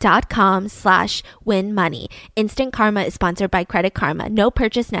creditkarma.com/winmoney. Instant Karma is sponsored by Credit Karma. No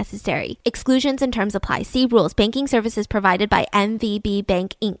purchase necessary. Exclusions and terms apply. See rules. Banking services provided by MVB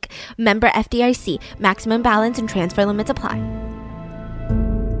Bank Inc. Member FDIC. Maximum balance and transfer limits apply.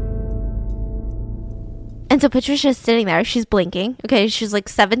 And so Patricia's sitting there. She's blinking. Okay, she's like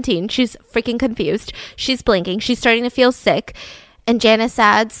 17. She's freaking confused. She's blinking. She's starting to feel sick. And Janice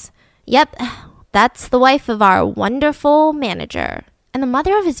adds, yep, that's the wife of our wonderful manager and the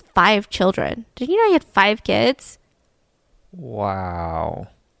mother of his 5 children. Did you know he had 5 kids? Wow.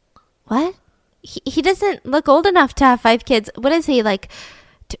 What? He doesn't look old enough to have 5 kids. What is he, like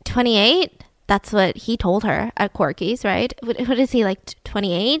 28? That's what he told her at Corky's, right? What is he, like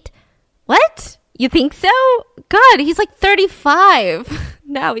 28? What? You think so? God, he's like 35.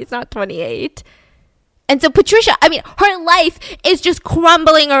 No, he's not 28. And so Patricia, I mean, her life is just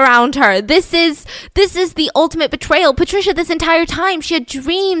crumbling around her. This is the ultimate betrayal. Patricia, this entire time, she had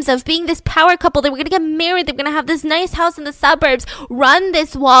dreams of being this power couple. They were going to get married. They were going to have this nice house in the suburbs, run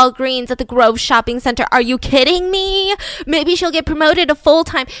this Walgreens at the Grove Shopping Center. Are you kidding me? Maybe she'll get promoted to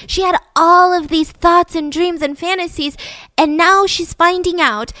full-time. She had all of these thoughts and dreams and fantasies. And now she's finding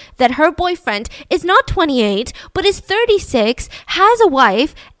out that her boyfriend is not 28, but is 36, has a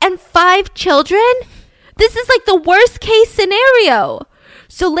wife, and 5 children. This is like the worst case scenario.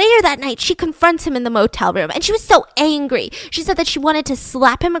 So later that night, she confronts him in the motel room, and she was so angry. She said that she wanted to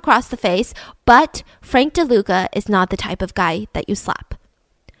slap him across the face, but Frank DeLuca is not the type of guy that you slap,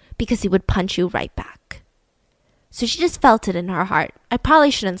 because he would punch you right back. So she just felt it in her heart. I probably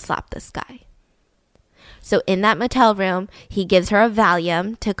shouldn't slap this guy. So in that motel room, he gives her a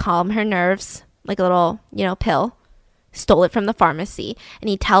Valium to calm her nerves, like a little, pill. Stole it from the pharmacy, and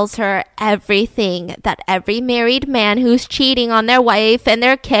he tells her everything that every married man who's cheating on their wife and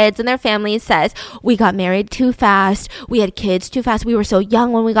their kids and their families says. We got married too fast. We had kids too fast. We were so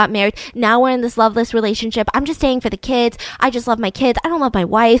young when we got married. Now we're in this loveless relationship. I'm just staying for the kids. I just love my kids. I don't love my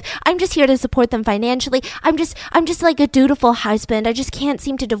wife. I'm just here to support them financially. I'm just like a dutiful husband. I just can't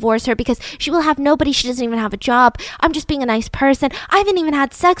seem to divorce her because she will have nobody. She doesn't even have a job. I'm just being a nice person. I haven't even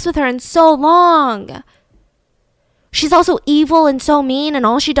had sex with her in so long. She's also evil and so mean, and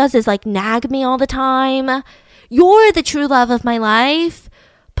all she does is like nag me all the time. You're the true love of my life,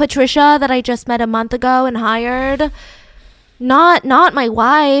 Patricia, that I just met a month ago and hired. Not my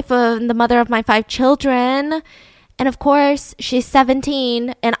wife, the mother of my 5 children. And of course, she's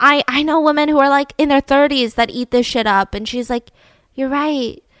 17, and I know women who are like in their 30s that eat this shit up, and she's like, you're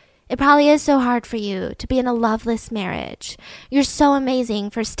right. It probably is so hard for you to be in a loveless marriage. You're so amazing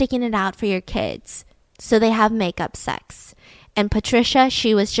for sticking it out for your kids. So they have makeup sex. And Patricia,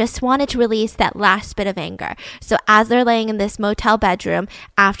 she was just wanted to release that last bit of anger. So as they're laying in this motel bedroom,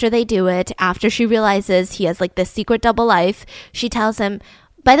 after they do it, after she realizes he has like this secret double life, she tells him,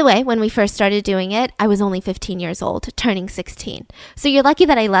 by the way, when we first started doing it, I was only 15 years old, turning 16. So you're lucky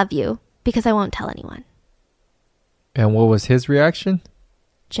that I love you because I won't tell anyone. And what was his reaction?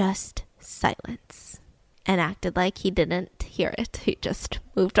 Just silence. And acted like he didn't hear it. He just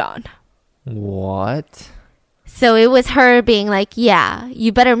moved on. What? So it was her being like, yeah,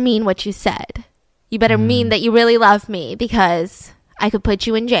 you better mean what you said. You better mean that you really love me because I could put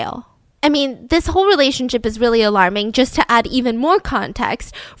you in jail. I mean, this whole relationship is really alarming. Just to add even more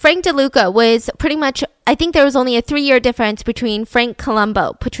context, Frank DeLuca was pretty much, I think there was only a 3-year difference between Frank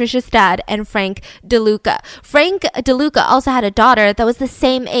Colombo, Patricia's dad, and Frank DeLuca. Frank DeLuca also had a daughter that was the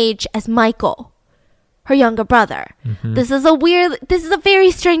same age as Michael, her younger brother. Mm-hmm. This is a very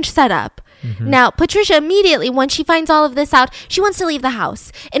strange setup. Mm-hmm. Now, Patricia immediately, when she finds all of this out, she wants to leave the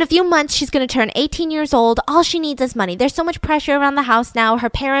house. In a few months, she's going to turn 18 years old. All she needs is money. There's so much pressure around the house now. Her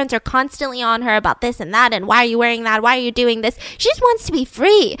parents are constantly on her about this and that, and why are you wearing that? Why are you doing this? She just wants to be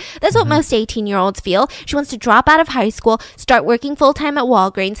free. That's what most 18-year-olds feel. She wants to drop out of high school, start working full-time at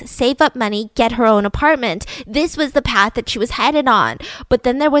Walgreens, save up money, get her own apartment. This was the path that she was headed on. But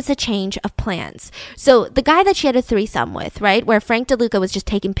then there was a change of plans. So the guy that she had a threesome with, right, where Frank DeLuca was just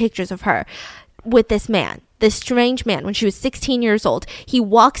taking pictures of her, with this man, this strange man, when she was 16 years old, he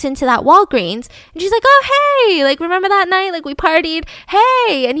walks into that Walgreens and she's like, oh, hey, like, remember that night? Like, we partied.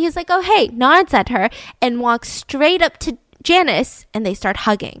 Hey. And he's like, oh, hey, nods at her and walks straight up to Janice and they start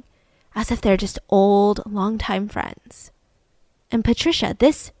hugging as if they're just old, longtime friends. And Patricia,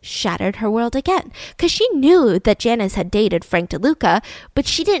 this shattered her world again because she knew that Janice had dated Frank DeLuca, but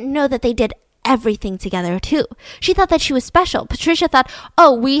she didn't know that they did everything together too. She thought that she was special. Patricia thought,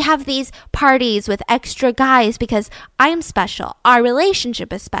 oh, we have these parties with extra guys because I'm special. Our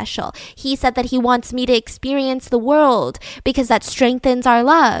relationship is special. He said that he wants me to experience the world because that strengthens our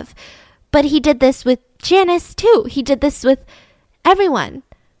love. But he did this with Janice too. He did this with everyone.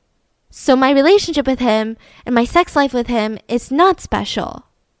 So my relationship with him and my sex life with him is not special.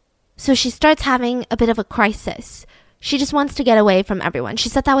 So she starts having a bit of a crisis. She just wants to get away from everyone. She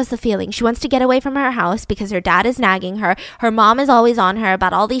said that was the feeling. She wants to get away from her house because her dad is nagging her. Her mom is always on her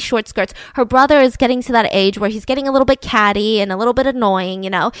about all these short skirts. Her brother is getting to that age where he's getting a little bit catty and a little bit annoying,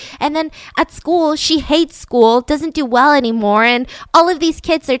 And then at school, she hates school, doesn't do well anymore. And all of these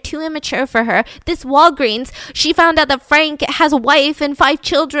kids are too immature for her. This Walgreens, she found out that Frank has a wife and 5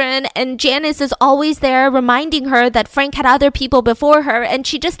 children. And Janice is always there reminding her that Frank had other people before her. And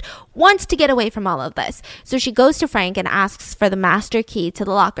she just wants to get away from all of this. So she goes to Frank and asks for the master key to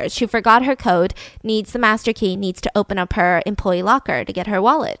the lockers. She forgot her code, needs the master key, needs to open up her employee locker to get her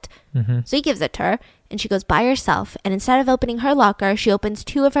wallet. Mm-hmm. So he gives it to her and she goes by herself. And instead of opening her locker, she opens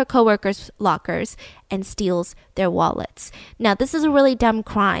 2 of her coworkers' lockers and steals their wallets. Now, this is a really dumb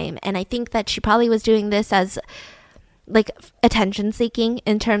crime. And I think that she probably was doing this as like attention seeking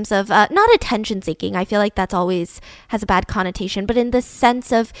in terms of not attention seeking. I feel like that's always has a bad connotation, but in the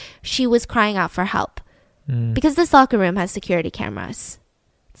sense of she was crying out for help because this locker room has security cameras.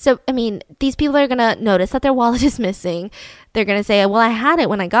 So, I mean, these people are going to notice that their wallet is missing. They're going to say, well, I had it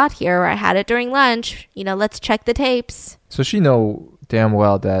when I got here or I had it during lunch. Let's check the tapes. So she know damn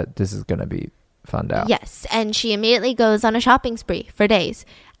well that this is going to be found out. Yes, and she immediately goes on a shopping spree for days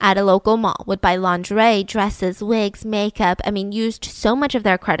at a local mall, would buy lingerie, dresses, wigs, makeup. I mean, used so much of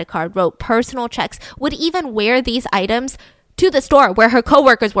their credit card, wrote personal checks, would even wear these items to the store where her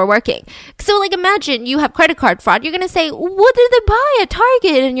coworkers were working. So, like, imagine you have credit card fraud. You're going to say, what did they buy at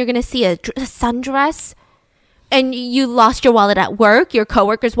Target? And you're going to see a sundress and you lost your wallet at work, your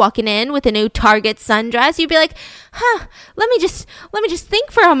coworker's walking in with a new Target sundress, you'd be like, let me just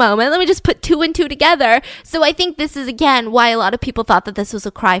think for a moment. Let me just put 2 and 2 together. So I think this is, again, why a lot of people thought that this was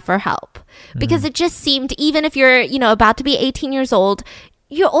a cry for help. Because it just seemed, even if you're, about to be 18 years old,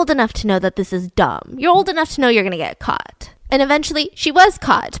 you're old enough to know that this is dumb. You're old enough to know you're going to get caught. And eventually, she was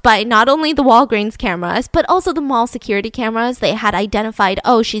caught by not only the Walgreens cameras, but also the mall security cameras. They had identified,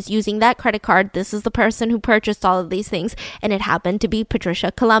 oh, she's using that credit card. This is the person who purchased all of these things. And it happened to be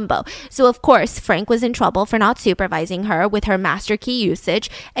Patricia Colombo. So, of course, Frank was in trouble for not supervising her with her master key usage,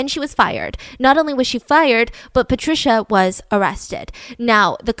 and she was fired. Not only was she fired, but Patricia was arrested.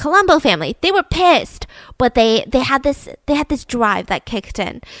 Now, the Colombo family, they were pissed, but they had this drive that kicked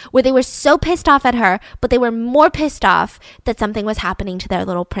in where they were so pissed off at her, but they were more pissed off that something was happening to their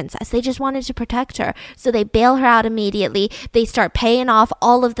little princess. They just wanted to protect her. So they bail her out immediately. They start paying off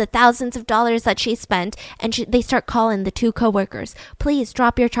all of the thousands of dollars that she spent, and they start calling the 2 coworkers. Please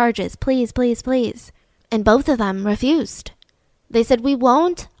drop your charges. Please, please, please. And both of them refused. They said, we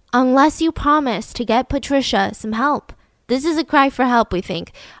won't unless you promise to get Patricia some help. This is a cry for help, we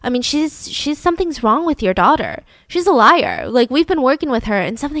think. I mean, she's something's wrong with your daughter. She's a liar. Like, we've been working with her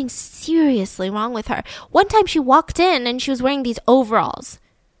and something's seriously wrong with her. One time she walked in and she was wearing these overalls.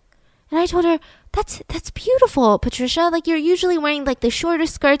 And I told her, that's beautiful, Patricia. Like, you're usually wearing like the shorter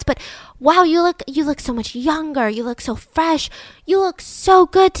skirts, but wow, you look so much younger. You look so fresh. You look so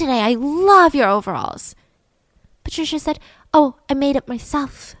good today. I love your overalls. Patricia said, oh, I made it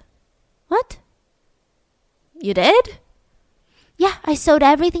myself. What? You did? Yeah, I sewed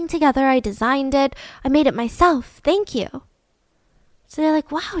everything together. I designed it. I made it myself. Thank you. So they're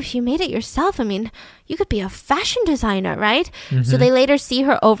like, wow, if you made it yourself, I mean, you could be a fashion designer, right? Mm-hmm. So they later see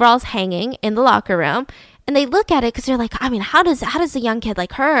her overalls hanging in the locker room, and they look at it because they're like, I mean, how does a young kid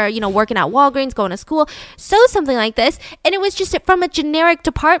like her, working at Walgreens, going to school, sew something like this? And it was just from a generic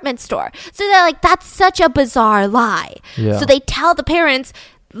department store. So they're like, that's such a bizarre lie. Yeah. So they tell the parents,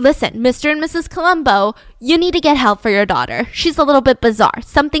 listen, Mr. and Mrs. Colombo, you need to get help for your daughter. She's a little bit bizarre.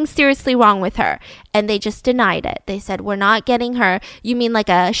 Something's seriously wrong with her. And they just denied it. They said, we're not getting her. You mean like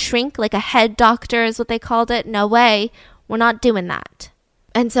a shrink, like a head doctor is what they called it? No way. We're not doing that.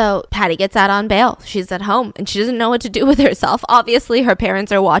 And so Patty gets out on bail. She's at home and she doesn't know what to do with herself. Obviously, her parents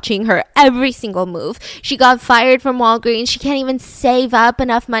are watching her every single move. She got fired from Walgreens. She can't even save up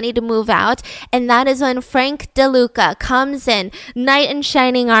enough money to move out. And that is when Frank DeLuca comes in, knight in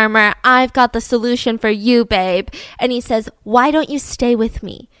shining armor. I've got the solution for you, babe. And he says, why don't you stay with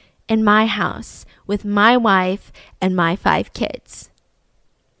me in my house with my wife and my 5 kids?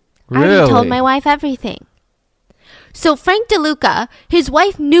 Really? I already told my wife everything. So Frank DeLuca, his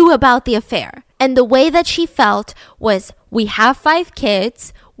wife knew about the affair. And the way that she felt was, we have 5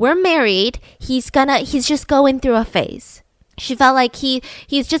 kids. We're married. He's just going through a phase. She felt like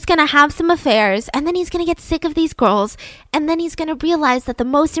he's just going to have some affairs, and then he's going to get sick of these girls. And then he's going to realize that the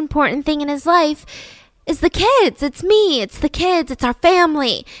most important thing in his life is the kids. It's me. It's the kids. It's our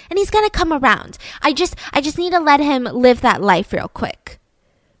family. And he's going to come around. I just need to let him live that life real quick.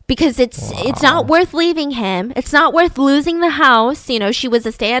 Because it's not worth leaving him. It's not worth losing the house. She was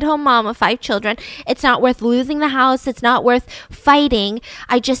a stay-at-home mom of 5 children. It's not worth losing the house. It's not worth fighting.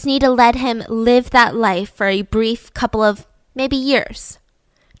 I just need to let him live that life for a brief couple of maybe years.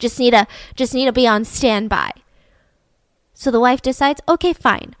 Just need to be on standby. So the wife decides, okay,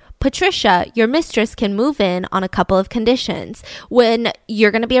 fine. Patricia, your mistress, can move in on a couple of conditions. When you're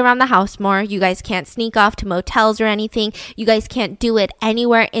going to be around the house more, you guys can't sneak off to motels or anything. You guys can't do it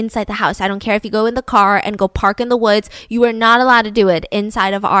anywhere inside the house. I don't care if you go in the car and go park in the woods. You are not allowed to do it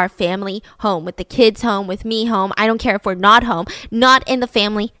inside of our family home, with the kids home, with me home. I don't care if we're not home, not in the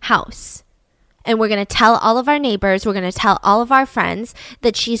family house. And we're going to tell all of our neighbors, we're going to tell all of our friends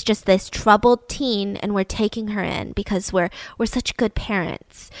that she's just this troubled teen, and we're taking her in because we're such good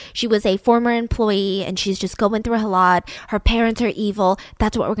parents. She was a former employee and she's just going through a lot. Her parents are evil.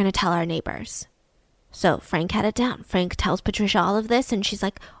 That's what we're going to tell our neighbors. So Frank had it down. Frank tells Patricia all of this, and she's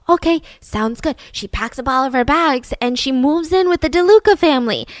like, okay, sounds good. She packs up all of her bags and she moves in with the DeLuca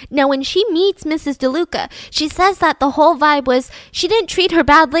family. Now, when she meets Mrs. DeLuca, she says that the whole vibe was she didn't treat her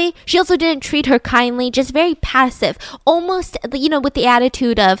badly. She also didn't treat her kindly, just very passive, almost, with the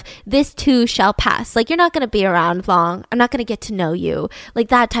attitude of this too shall pass. Like, you're not going to be around long. I'm not going to get to know you. Like,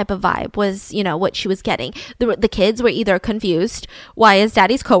 that type of vibe was, what she was getting. The kids were either confused. Why is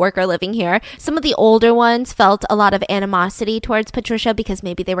daddy's coworker living here? Some of the older ones felt a lot of animosity towards Patricia because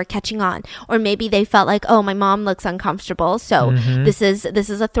maybe they were catching on, or maybe they felt like, oh, my mom looks uncomfortable, so this is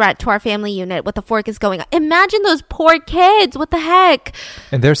a threat to our family unit. What the fork is going on? Imagine those poor kids. What the heck?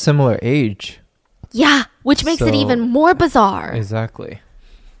 And they're similar age. Yeah, which makes it even more bizarre. Exactly.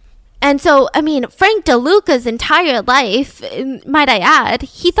 And so, I mean, Frank DeLuca's entire life, might I add,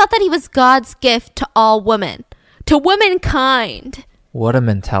 he thought that he was God's gift to all women, to womankind. What a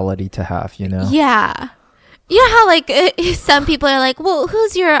mentality to have, you know? Yeah. You know how, like, some people are like, well,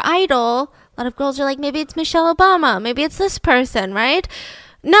 who's your idol? A lot of girls are like, maybe it's Michelle Obama. Maybe it's this person, right?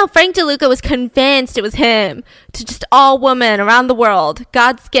 No, Frank DeLuca was convinced it was him. To just all women around the world,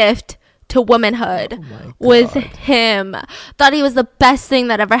 God's gift to womanhood was him. Thought he was the best thing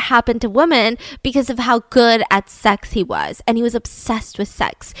that ever happened to women because of how good at sex he was. And he was obsessed with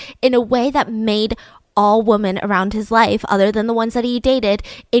sex in a way that made all women around his life, other than the ones that he dated,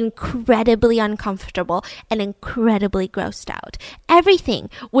 incredibly uncomfortable and incredibly grossed out. Everything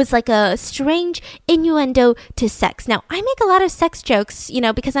was like a strange innuendo to sex. Now, I make a lot of sex jokes, you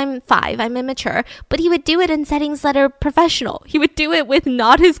know, because I'm 5, I'm immature, but he would do it in settings that are professional. He would do it with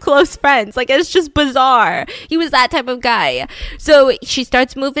not his close friends. Like, it's just bizarre. He was that type of guy. So she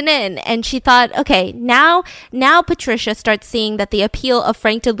starts moving in, and she thought, okay, now Patricia starts seeing that the appeal of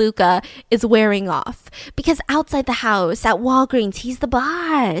Frank DeLuca is wearing off. Because outside the house at Walgreens, he's the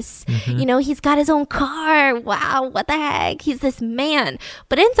boss. You know, he's got his own car. Wow, what the heck? He's this man.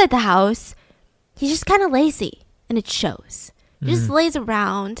 But inside the house, he's just kind of lazy, and it shows. He just lays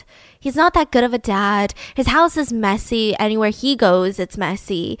around. He's not that good of a dad. His house is messy. Anywhere he goes, it's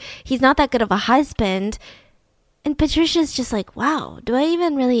messy. He's not that good of a husband. And Patricia's just like, wow, do I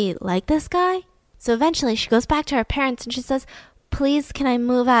even really like this guy? So eventually she goes back to her parents and she says, please, can I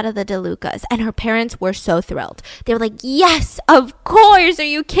move out of the DeLucas? And her parents were so thrilled. They were like, yes, of course. Are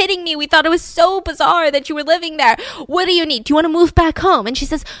you kidding me? We thought it was so bizarre that you were living there. What do you need? Do you want to move back home? And she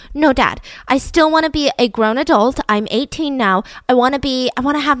says, no, Dad, I still want to be a grown adult. I'm 18 now. I want to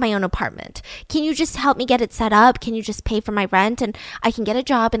have my own apartment. Can you just help me get it set up? Can you just pay for my rent? And I can get a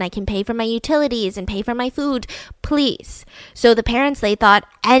job and I can pay for my utilities and pay for my food, please. So the parents, they thought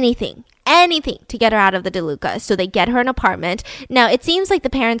anything to get her out of the DeLuca. So they get her an apartment. Now, it seems like the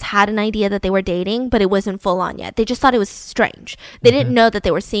parents had an idea that they were dating, but it wasn't full on yet. They just thought it was strange. They didn't know that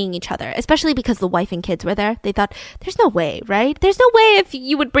they were seeing each other, especially because the wife and kids were there. They thought, there's no way, right? There's no way if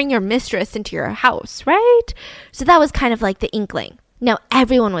you would bring your mistress into your house, right? So that was kind of like the inkling. Now,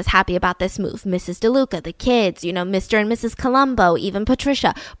 everyone was happy about this move. Mrs. DeLuca, the kids, you know, Mr. and Mrs. Colombo, even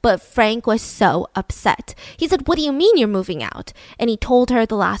Patricia. But Frank was so upset. He said, what do you mean you're moving out? And he told her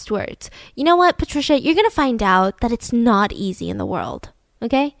the last words. You know what, Patricia? You're going to find out that it's not easy in the world.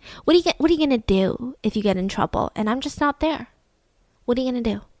 Okay? What are you going to do if you get in trouble? And I'm just not there. What are you going to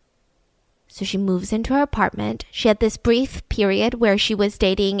do? So she moves into her apartment. She had this brief period where she was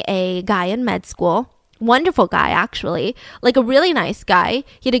dating a guy in med school. Wonderful guy, actually. Like a really nice guy.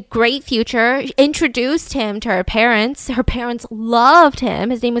 He had a great future. Introduced him to her parents. Her parents loved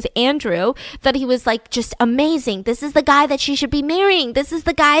him. His name was Andrew. Thought he was like just amazing. This is the guy that she should be marrying. This is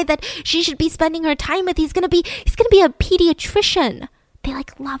the guy that she should be spending her time with. He's gonna be a pediatrician. They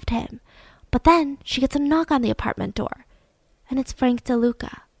like loved him. But then she gets a knock on the apartment door. And it's Frank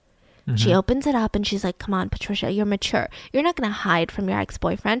DeLuca. She opens it up and she's like, come on, Patricia, you're mature. You're not going to hide from your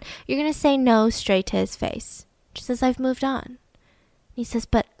ex-boyfriend. You're going to say no straight to his face. She says, I've moved on. He says,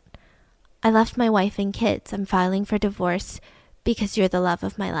 but I left my wife and kids. I'm filing for divorce because you're the love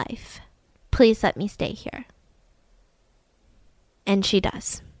of my life. Please let me stay here. And she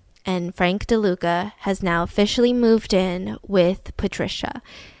does. And Frank DeLuca has now officially moved in with Patricia.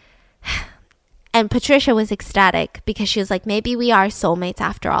 And Patricia was ecstatic because she was like, maybe we are soulmates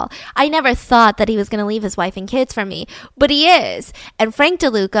after all. I never thought that he was going to leave his wife and kids for me, but he is. And Frank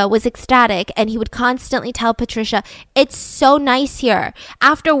DeLuca was ecstatic, and he would constantly tell Patricia, it's so nice here.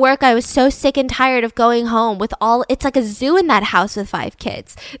 After work, I was so sick and tired of going home with it's like a zoo in that house with 5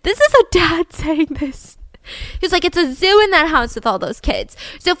 kids. This is a dad saying this. He's like, it's a zoo in that house with all those kids.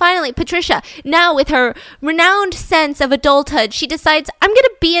 So finally, Patricia, now with her renowned sense of adulthood, she decides, I'm going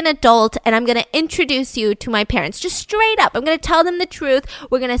to be an adult and I'm going to introduce you to my parents. Just straight up. I'm going to tell them the truth.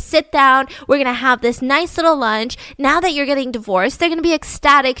 We're going to sit down. We're going to have this nice little lunch. Now that you're getting divorced, they're going to be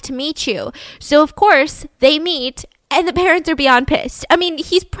ecstatic to meet you. So of course, they meet. And the parents are beyond pissed. I mean,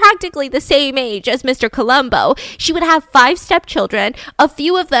 he's practically the same age as Mr. Colombo. She would have 5 stepchildren. A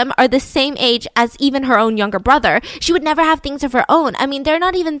few of them are the same age as even her own younger brother. She would never have things of her own. I mean, they're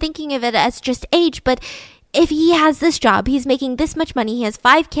not even thinking of it as just age, but if he has this job, he's making this much money, he has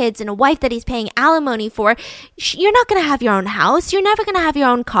 5 kids and a wife that he's paying alimony for, you're not going to have your own house. You're never going to have your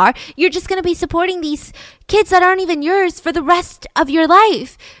own car. You're just going to be supporting these kids that aren't even yours for the rest of your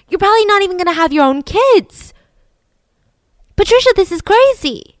life. You're probably not even going to have your own kids. Patricia, this is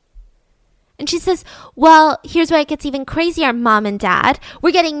crazy. And she says, well, here's where it gets even crazier, Mom and Dad.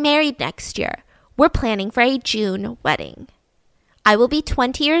 We're getting married next year. We're planning for a June wedding. I will be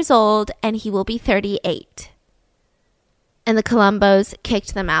 20 years old and he will be 38. And the Columbos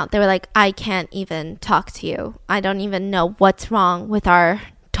kicked them out. They were like, I can't even talk to you. I don't even know what's wrong with our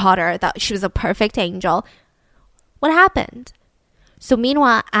daughter. That she was a perfect angel. What happened? So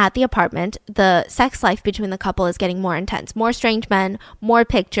meanwhile, at the apartment, the sex life between the couple is getting more intense. More strange men, more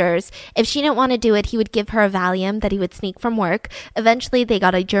pictures. If she didn't want to do it, he would give her a Valium that he would sneak from work. Eventually, they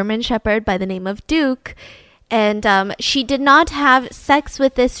got a German Shepherd by the name of Duke. And she did not have sex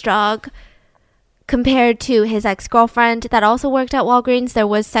with this dog compared to his ex-girlfriend that also worked at Walgreens. There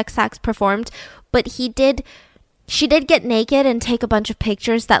was sex acts performed, but she did get naked and take a bunch of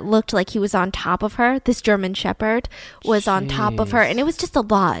pictures that looked like he was on top of her. This German Shepherd was on top of her, and it was just a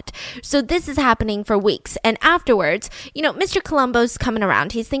lot. So this is happening for weeks. And afterwards, Mr. Columbo's coming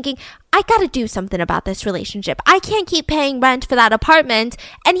around. He's thinking, I gotta do something about this relationship. I can't keep paying rent for that apartment,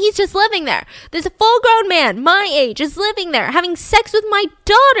 and he's just living there. There's a full-grown man, my age, is living there, having sex with my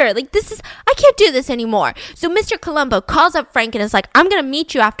daughter. I can't do this anymore. So Mr. Columbo calls up Frank and is like, I'm gonna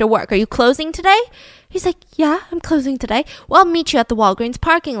meet you after work. Are you closing today? He's like, yeah, I'm closing today. Well, I'll meet you at the Walgreens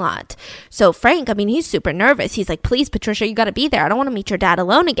parking lot. So Frank, he's super nervous. He's like, please, Patricia, you got to be there. I don't want to meet your dad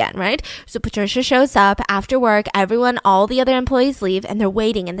alone again, right? So Patricia shows up after work. All the other employees leave, and they're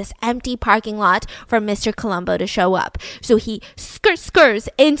waiting in this empty parking lot for Mr. Columbo to show up. So he skirts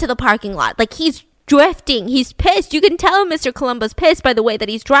into the parking lot. Like he's drifting. He's pissed. You can tell Mr. Columbo's pissed by the way that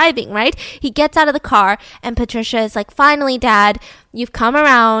he's driving, right? He gets out of the car, and Patricia is like, finally, Dad, you've come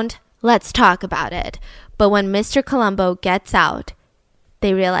around. Let's talk about it. But when Mr. Columbo gets out,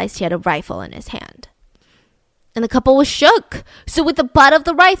 they realized he had a rifle in his hand. And the couple was shook. So with the butt of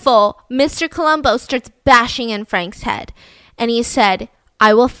the rifle, Mr. Columbo starts bashing in Frank's head. And he said,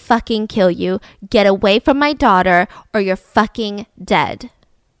 I will fucking kill you. Get away from my daughter or you're fucking dead.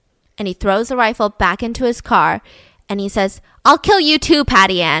 And he throws the rifle back into his car. And he says, I'll kill you too,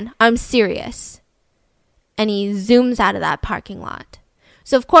 Patty Ann. I'm serious. And he zooms out of that parking lot.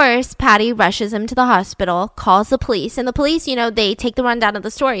 So, of course, Patty rushes him to the hospital, calls the police, and the police, they take the rundown of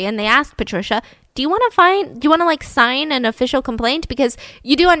the story, and they ask Patricia, do you want to sign an official complaint? Because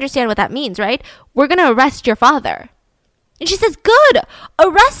you do understand what that means, right? We're going to arrest your father. And she says, good,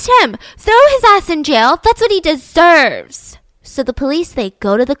 arrest him, throw his ass in jail, that's what he deserves. So the police, they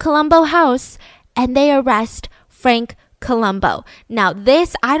go to the Columbo house, and they arrest Frank Columbo. Now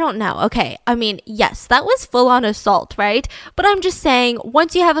this, I don't know. Okay, yes, that was full-on assault, right? But I'm just saying,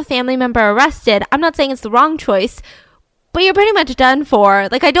 once you have a family member arrested, I'm not saying it's the wrong choice, but you're pretty much done for.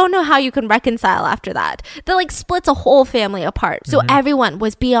 I don't know how you can reconcile after that. That splits a whole family apart. So everyone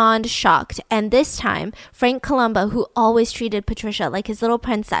was beyond shocked. And this time, Frank Columbo, who always treated Patricia like his little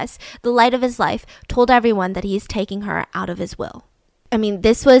princess, the light of his life, told everyone that he's taking her out of his will.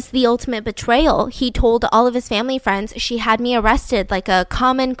 This was the ultimate betrayal. He told all of his family friends, she had me arrested like a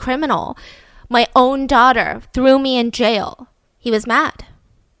common criminal. My own daughter threw me in jail. He was mad.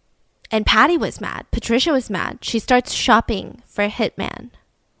 And Patty was mad. Patricia was mad. She starts shopping for a hitman.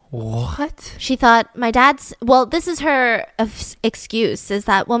 What? She thought, this is her excuse, is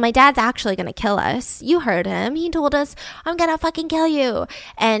that, my dad's actually going to kill us. You heard him. He told us, I'm going to fucking kill you.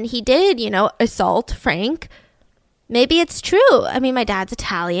 And he did, assault Frank. Maybe it's true. My dad's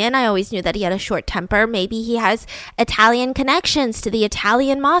Italian. I always knew that he had a short temper. Maybe he has Italian connections to the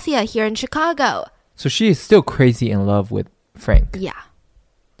Italian mafia here in Chicago. So she is still crazy in love with Frank. Yeah.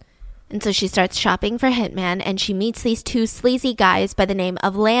 And so she starts shopping for hitman, and she meets these two sleazy guys by the name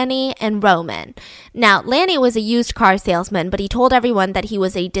of Lanny and Roman. Now, Lanny was a used car salesman, but he told everyone that he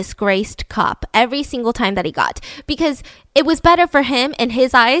was a disgraced cop every single time that he got, because it was better for him, in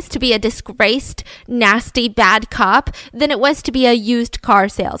his eyes, to be a disgraced, nasty, bad cop than it was to be a used car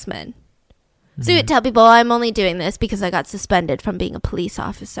salesman. So you would tell people, I'm only doing this because I got suspended from being a police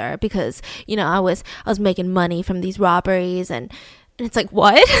officer because, I was making money from these robberies and it's like,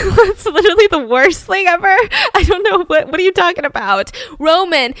 what? It's literally the worst thing ever. I don't know. What are you talking about?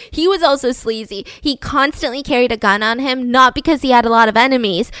 Roman, he was also sleazy. He constantly carried a gun on him, not because he had a lot of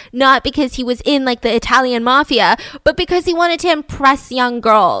enemies, not because he was in the Italian mafia, but because he wanted to impress young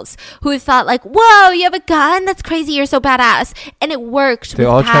girls who thought whoa, you have a gun? That's crazy. You're so badass. And it worked They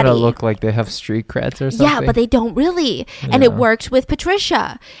with all Patty. try to look like they have street creds or something. Yeah, but they don't really. And it worked with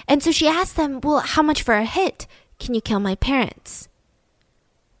Patricia. And so she asked them, well, how much for a hit? Can you kill my parents?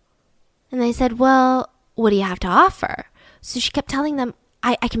 And they said, well, what do you have to offer? So she kept telling them,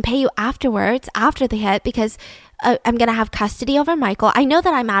 I can pay you afterwards, after the hit, because I'm going to have custody over Michael. I know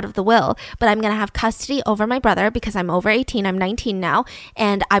that I'm out of the will, but I'm going to have custody over my brother because I'm over 18. I'm 19 now,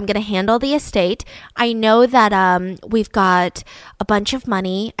 and I'm going to handle the estate. I know that we've got a bunch of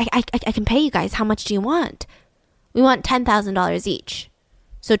money. I can pay you guys. How much do you want? We want $10,000 each.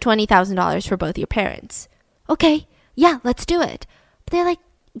 So $20,000 for both your parents. Okay, yeah, let's do it. But they're like,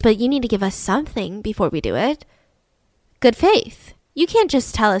 but you need to give us something before we do it. Good faith. You can't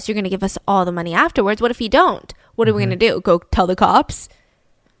just tell us you're going to give us all the money afterwards. What if you don't? What are we going to do? Go tell the cops?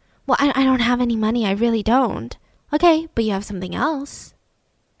 Well, I don't have any money. I really don't. Okay, but you have something else.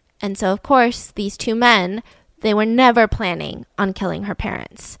 And so, of course, these two men, they were never planning on killing her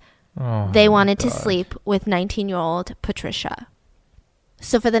parents. They wanted to sleep with 19-year-old Patricia.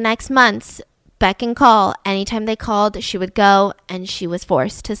 So for the next months, Beck and Call, anytime they called, she would go, and she was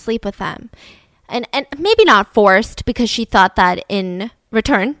forced to sleep with them. And maybe not forced, because she thought that in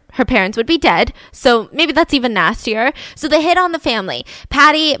return, her parents would be dead. So maybe that's even nastier. So they hit on the family.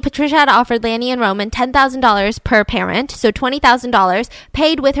 Patricia had offered Lanny and Roman $10,000 per parent. So $20,000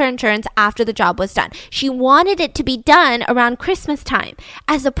 paid with her insurance after the job was done. She wanted it to be done around Christmas time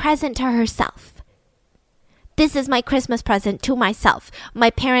as a present to herself. This is my Christmas present to myself,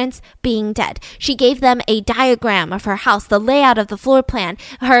 my parents being dead. She gave them a diagram of her house, the layout of the floor plan,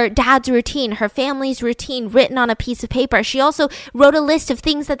 her dad's routine, her family's routine written on a piece of paper. She also wrote a list of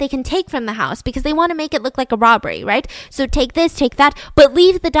things that they can take from the house because they want to make it look like a robbery, right? So take this, take that, but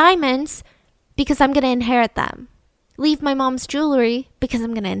leave the diamonds because I'm going to inherit them. Leave my mom's jewelry because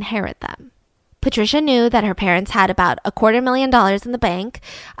I'm going to inherit them. Patricia knew that her parents had about $250,000 in the bank,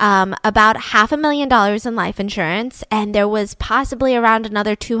 about $500,000 in life insurance, and there was possibly around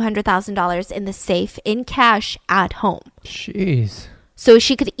another $200,000 in the safe in cash at home. Jeez. So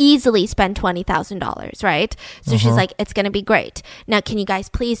she could easily spend $20,000, right? So she's like, it's going to be great. Now, can you guys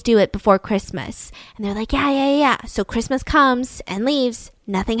please do it before Christmas? And they're like, yeah. So Christmas comes and leaves.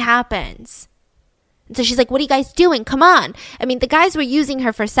 Nothing happens. So she's like, what are you guys doing? Come on. I mean, the guys were using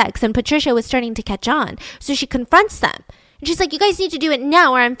her for sex, and Patricia was starting to catch on. So she confronts them. And she's like, you guys need to do it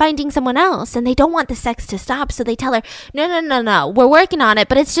now or I'm finding someone else. And they don't want the sex to stop. So they tell her, no. We're working on it,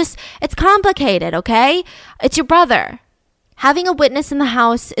 but it's complicated, okay? It's your brother. Having a witness in the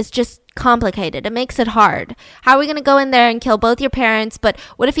house is just complicated. It makes it hard. How are we going to go in there and kill both your parents? But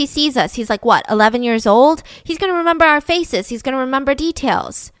what if he sees us? He's like, what, 11 years old? He's going to remember our faces. He's going to remember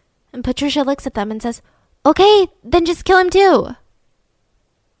details. And Patricia looks at them and says, okay, then just kill him too.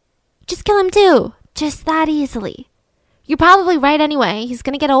 Just kill him too. Just that easily. You're probably right anyway. He's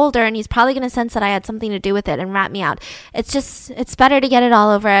going to get older and he's probably going to sense that I had something to do with it and rat me out. It's better to get it all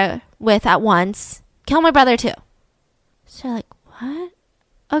over with at once. Kill my brother too. So they're like, what?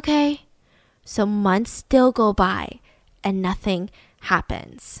 Okay. So months still go by and nothing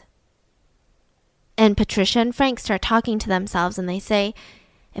happens. And Patricia and Frank start talking to themselves and they say,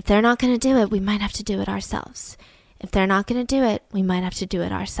 if they're not going to do it, we might have to do it ourselves. If they're not going to do it, we might have to do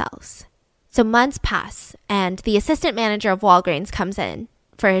it ourselves. So months pass, and the assistant manager of Walgreens comes in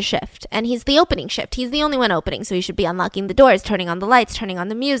for his shift. And he's the opening shift. He's the only one opening, so he should be unlocking the doors, turning on the lights, turning on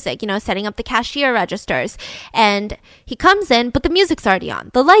the music, setting up the cashier registers. And he comes in, but the music's already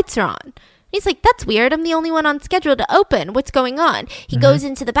on. The lights are on. He's like, that's weird. I'm the only one on schedule to open. What's going on? He goes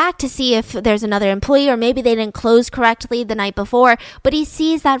into the back to see if there's another employee or maybe they didn't close correctly the night before. But he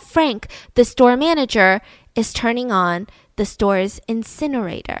sees that Frank, the store manager, is turning on the store's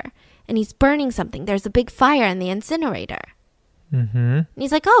incinerator. And he's burning something. There's a big fire in the incinerator. And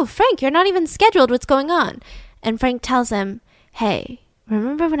he's like, oh, Frank, you're not even scheduled. What's going on? And Frank tells him, hey,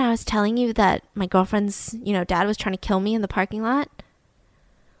 remember when I was telling you that my girlfriend's, dad was trying to kill me in the parking lot?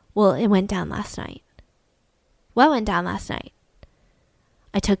 Well, it went down last night. What went down last night?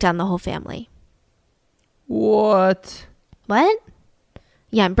 I took down the whole family. What? What?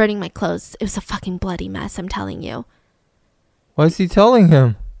 Yeah, I'm burning my clothes. It was a fucking bloody mess, I'm telling you. Why is he telling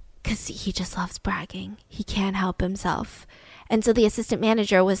him? Because he just loves bragging. He can't help himself. And so the assistant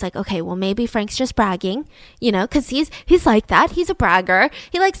manager was like, okay, well, maybe Frank's just bragging, because he's like that. He's a bragger.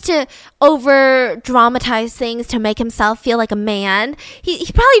 He likes to over dramatize things to make himself feel like a man. He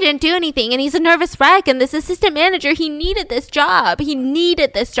probably didn't do anything, and he's a nervous wreck. And this assistant manager, he needed this job.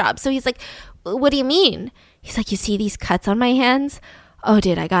 So he's like, what do you mean? He's like, you see these cuts on my hands? Oh,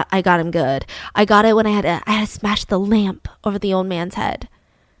 dude, I got him good. I got it when I had to smash the lamp over the old man's head.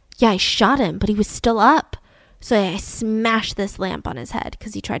 Yeah, I shot him, but he was still up. So I smashed this lamp on his head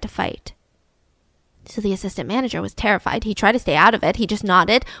because he tried to fight. So the assistant manager was terrified. He tried to stay out of it. He just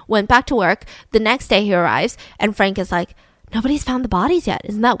nodded, went back to work. The next day he arrives, and Frank is like, nobody's found the bodies yet.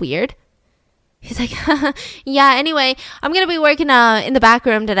 Isn't that weird? He's like, yeah, anyway, I'm going to be working in the back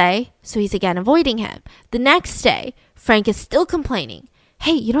room today. So he's again avoiding him. The next day, Frank is still complaining.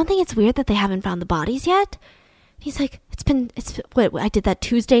 Hey, you don't think it's weird that they haven't found the bodies yet? He's like, I did that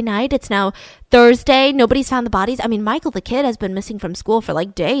Tuesday night. It's now Thursday. Nobody's found the bodies. I mean, Michael, the kid, has been missing from school for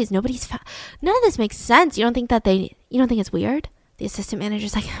like days. None of this makes sense. You don't think it's weird? The assistant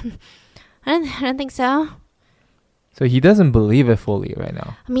manager's like, I don't think so. So he doesn't believe it fully right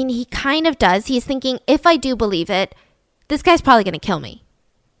now. I mean, he kind of does. He's thinking, if I do believe it, this guy's probably going to kill me.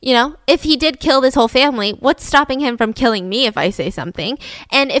 You know, if he did kill this whole family, what's stopping him from killing me if I say something?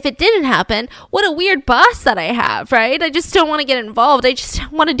 And if it didn't happen, what a weird boss that I have, right? I just don't want to get involved. I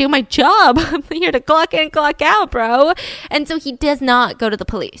just want to do my job. I'm here to clock in, clock out, bro. And so he does not go to the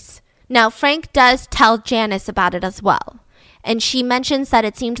police. Now, Frank does tell Janice about it as well. And she mentions that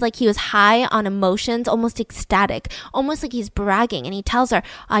it seemed like he was high on emotions, almost ecstatic, almost like he's bragging. And he tells her,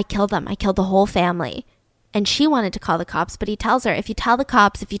 I killed them. I killed the whole family. And she wanted to call the cops, but he tells her, if you tell the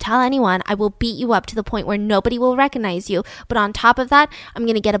cops, if you tell anyone, I will beat you up to the point where nobody will recognize you. But on top of that, I'm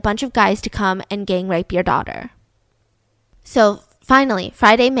going to get a bunch of guys to come and gang rape your daughter. So finally,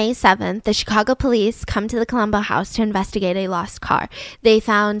 Friday, May 7th, the Chicago police come to the Colombo house to investigate a lost car. They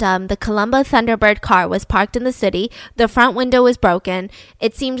found the Colombo Thunderbird car was parked in the city. The front window was broken.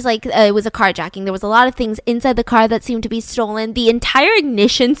 It seemed like it was a carjacking. There was a lot of things inside the car that seemed to be stolen. The entire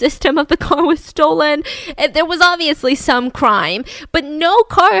ignition system of the car was stolen. There was obviously some crime, but no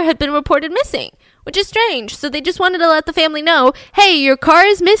car had been reported missing, which is strange. So they just wanted to let the family know, hey, your car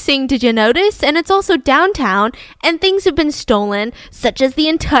is missing, did you notice? And it's also downtown, and things have been stolen, such as the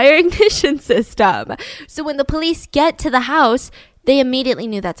entire ignition system. So when the police get to the house, they immediately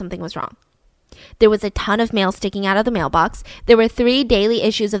knew that something was wrong. There was a ton of mail sticking out of the mailbox. There were 3 daily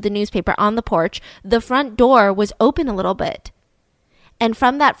issues of the newspaper on the porch. The front door was open a little bit. And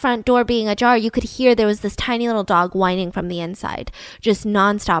from that front door being ajar, you could hear there was this tiny little dog whining from the inside, just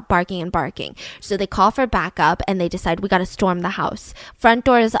nonstop barking and barking. So they call for backup and they decide we got to storm the house. Front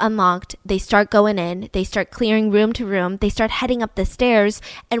door is unlocked. They start going in. They start clearing room to room. They start heading up the stairs.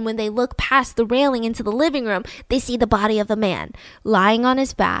 And when they look past the railing into the living room, they see the body of a man lying on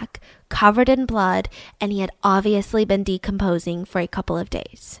his back, covered in blood, and he had obviously been decomposing for a couple of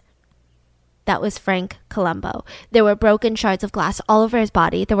days. That was Frank Colombo. There were broken shards of glass all over his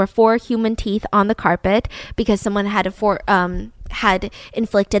body. There were 4 human teeth on the carpet because someone had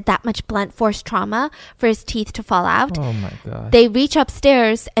inflicted that much blunt force trauma for his teeth to fall out. Oh my God. They reach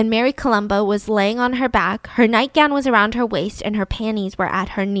upstairs and Mary Colombo was laying on her back. Her nightgown was around her waist and her panties were at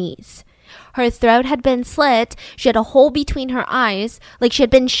her knees. Her throat had been slit. She had a hole between her eyes, like she had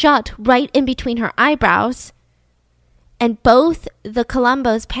been shot right in between her eyebrows. And both the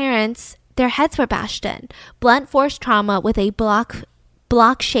Colombo's parents, their heads were bashed in. Blunt force trauma with a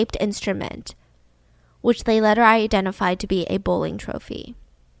block-shaped instrument, which they later identified to be a bowling trophy.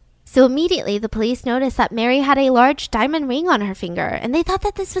 So immediately, the police noticed that Mary had a large diamond ring on her finger, and they thought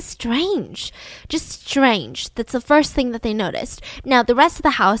that this was strange. Just strange. That's the first thing that they noticed. Now, the rest of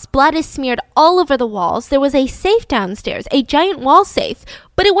the house, blood is smeared all over the walls. There was a safe downstairs, a giant wall safe,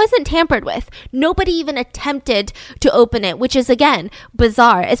 but it wasn't tampered with. Nobody even attempted to open it, which is, again,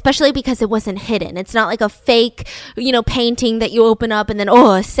 bizarre, especially because it wasn't hidden. It's not like a fake, painting that you open up and then,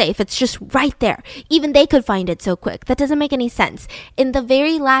 a safe. It's just right there. Even they could find it so quick. That doesn't make any sense. In the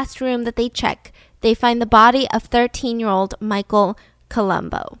very last room that they check, they find the body of 13-year-old Michael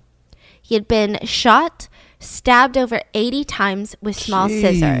Colombo. He had been shot, stabbed over 80 times with small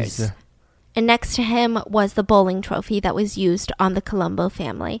scissors. And next to him was the bowling trophy that was used on the Colombo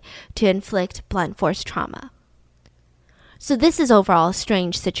family to inflict blunt force trauma. So this is overall a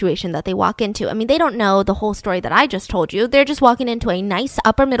strange situation that they walk into. I mean, they don't know the whole story that I just told you. They're just walking into a nice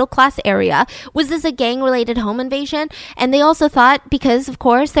upper middle class area. Was this a gang-related home invasion? And they also thought, because of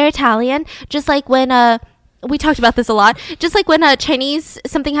course they're Italian, just like when we talked about this a lot. Just like when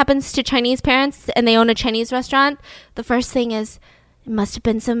something happens to Chinese parents and they own a Chinese restaurant, the first thing is, it must have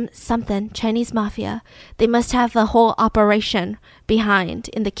been something, Chinese mafia. They must have a whole operation behind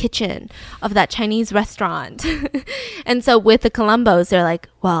in the kitchen of that Chinese restaurant. And so with the Colombos, they're like,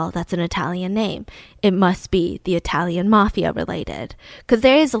 well, that's an Italian name. It must be the Italian mafia related. Because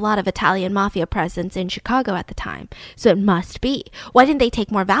there is a lot of Italian mafia presence in Chicago at the time. So it must be. Why didn't they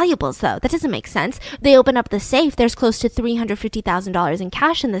take more valuables, though? That doesn't make sense. They open up the safe. There's close to $350,000 in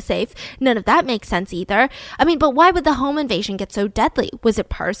cash in the safe. None of that makes sense either. I mean, but why would the home invasion get so deadly? Was it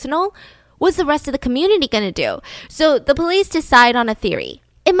personal? What's the rest of the community going to do? So the police decide on a theory.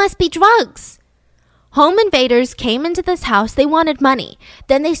 It must be drugs. Home invaders came into this house. They wanted money.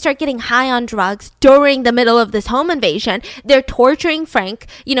 Then they start getting high on drugs during the middle of this home invasion. They're torturing Frank.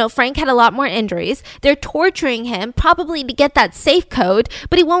 You know, Frank had a lot more injuries. They're torturing him, probably to get that safe code,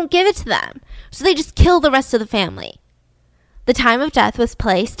 but he won't give it to them. So they just kill the rest of the family. The time of death was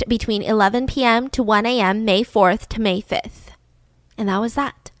placed between 11 p.m. to 1 a.m., May 4th to May 5th. And that was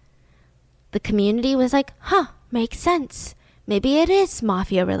that. The community was like, makes sense. Maybe it is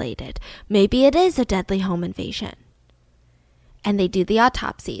mafia related. Maybe it is a deadly home invasion. And they do the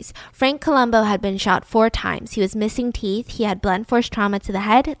autopsies. Frank Colombo had been shot 4 times. He was missing teeth. He had blunt force trauma to the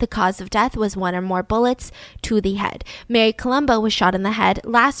head. The cause of death was 1 or more bullets to the head. Mary Colombo was shot in the head,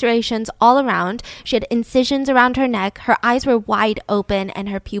 lacerations all around. She had incisions around her neck. Her eyes were wide open and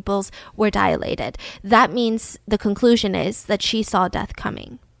her pupils were dilated. That means the conclusion is that she saw death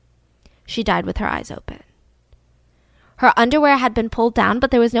coming. She died with her eyes open. Her underwear had been pulled down,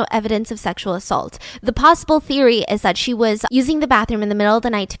 but there was no evidence of sexual assault. The possible theory is that she was using the bathroom in the middle of the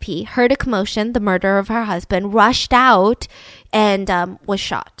night to pee, heard a commotion, the murder of her husband, rushed out, and was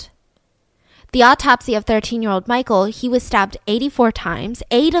shot. The autopsy of 13-year-old Michael, he was stabbed 84 times.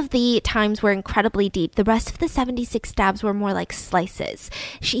 8 of the times were incredibly deep. The rest of the 76 stabs were more like slices.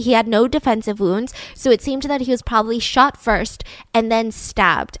 He had no defensive wounds, so it seemed that he was probably shot first and then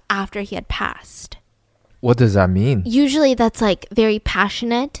stabbed after he had passed. What does that mean? Usually that's like very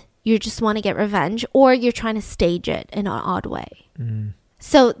passionate. You just want to get revenge, or you're trying to stage it in an odd way.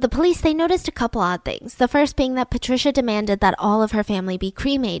 So the police, they noticed a couple odd things. The first being that Patricia demanded that all of her family be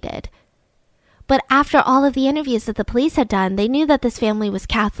cremated. But after all of the interviews that the police had done, they knew that this family was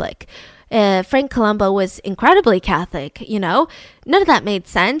Catholic. Frank Colombo was incredibly Catholic, you know? None of that made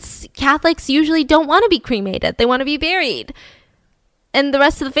sense. Catholics usually don't want to be cremated. They want to be buried. And the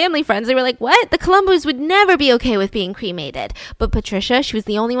rest of the family friends, they were like, what? The Colombos would never be okay with being cremated. But Patricia, she was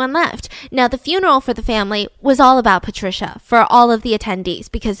the only one left. Now, the funeral for the family was all about Patricia for all of the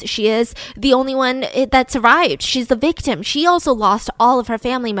attendees because she is the only one that survived. She's the victim. She also lost all of her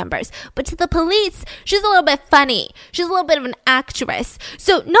family members. But to the police, she's a little bit funny. She's a little bit of an actress.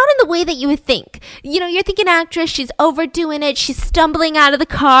 So not in the way that you would think. You know, you're thinking actress, she's overdoing it. She's stumbling out of the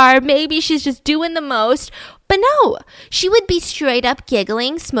car. Maybe she's just doing the most. But no, she would be straight up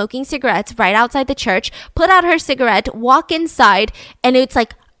giggling, smoking cigarettes right outside the church, put out her cigarette, walk inside, and it's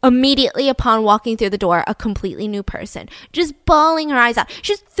like immediately upon walking through the door, a completely new person, just bawling her eyes out.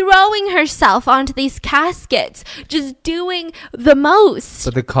 She's throwing herself onto these caskets, just doing the most.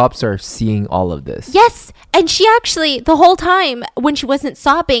 But the cops are seeing all of this. Yes, and she actually, the whole time, when she wasn't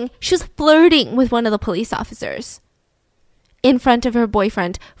sobbing, she was flirting with one of the police officers in front of her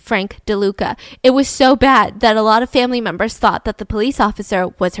boyfriend, Frank DeLuca. It was so bad that a lot of family members thought that the police officer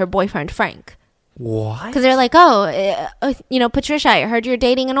was her boyfriend, Frank. What? Because they're like, Patricia, I heard you're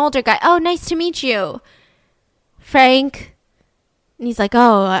dating an older guy. Oh, nice to meet you, Frank. And he's like,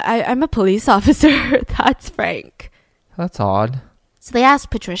 I'm a police officer. That's Frank. That's odd. So they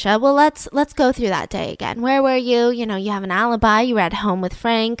asked Patricia, well, let's go through that day again. Where were you? You know, you have an alibi. You were at home with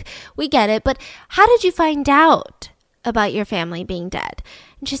Frank. We get it. But how did you find out about your family being dead?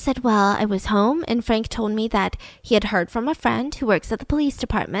 And she said, well, I was home and Frank told me that he had heard from a friend who works at the police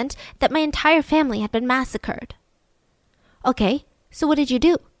department that my entire family had been massacred. Okay, so what did you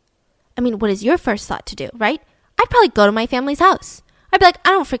do? I mean, what is your first thought to do, right? I'd probably go to my family's house. I'd be like,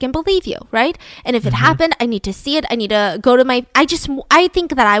 I don't freaking believe you, right? And if it happened, I need to see it. I need to go to I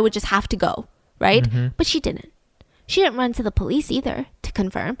think that I would just have to go, right? But she didn't. She didn't run to the police either to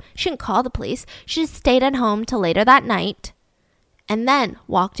confirm. She didn't call the police. She just stayed at home till later that night and then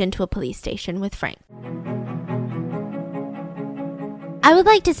walked into a police station with Frank. I would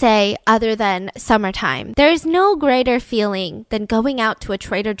like to say, other than summertime, there is no greater feeling than going out to a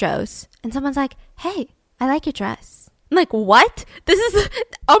Trader Joe's and someone's like, hey, I like your dress. I'm like, what?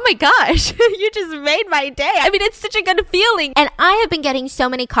 Oh my gosh, you just made my day. I mean, it's such a good feeling. And I have been getting so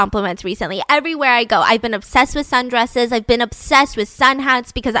many compliments recently. Everywhere I go, I've been obsessed with sundresses. I've been obsessed with sun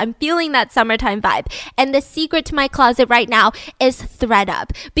hats because I'm feeling that summertime vibe. And the secret to my closet right now is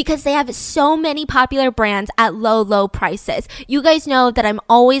ThredUp because they have so many popular brands at low, low prices. You guys know that I'm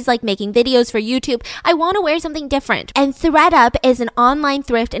always like making videos for YouTube. I want to wear something different. And ThredUp is an online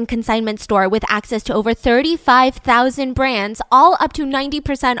thrift and consignment store with access to over 35,000 dozen brands, all up to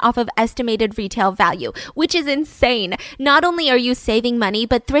 90% off of estimated retail value, which is insane. Not only are you saving money,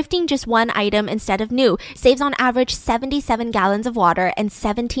 but thrifting just one item instead of new saves on average 77 gallons of water and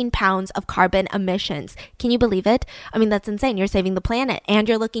 17 pounds of carbon emissions. Can you believe it? I mean, that's insane. You're saving the planet and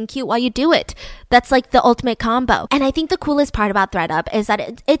you're looking cute while you do it. That's like the ultimate combo. And I think the coolest part about ThredUp is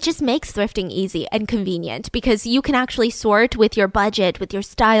that it just makes thrifting easy and convenient because you can actually sort with your budget, with your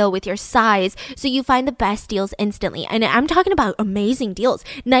style, with your size, so you find the best deals instantly. And I'm talking about amazing deals.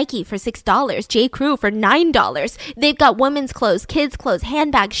 Nike for $6, J. Crew for $9. They've got women's clothes, kids' clothes,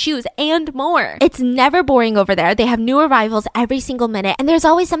 handbags, shoes, and more. It's never boring over there. They have new arrivals every single minute, and there's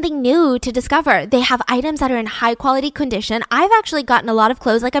always something new to discover. They have items that are in high quality condition. I've actually gotten a lot of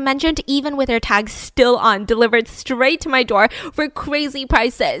clothes, like I mentioned, even with their tags still on, delivered straight to my door for crazy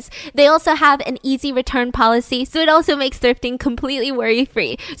prices. They also have an easy return policy, so it also makes thrifting completely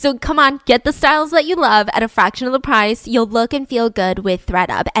worry-free. So come on, get the styles that you love at a fraction of the price. You'll look and feel good with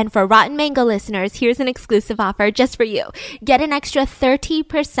ThredUp. And for Rotten Mango listeners, here's an exclusive offer just for you. Get an extra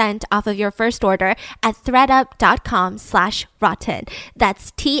 30% off of your first order at thredup.com/rotten.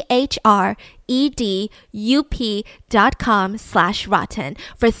 That's ThredUp.com/rotten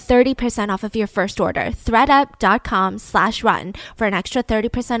for 30% off of your first order. Thredup.com/rotten for an extra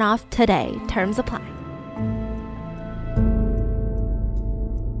 30% off today. Terms apply.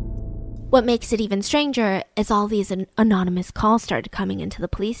 What makes it even stranger is all these anonymous calls started coming into the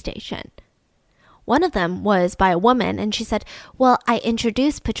police station. One of them was by a woman, and she said, well, I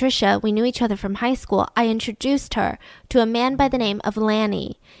introduced Patricia. We knew each other from high school. I introduced her to a man by the name of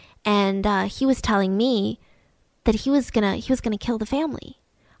Lanny, and he was telling me that he was gonna kill the family.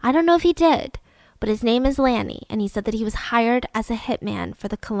 I don't know if he did, but his name is Lanny, and he said that he was hired as a hitman for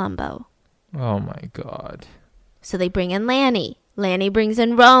the Colombo. Oh my God. So they bring in Lanny. Lanny brings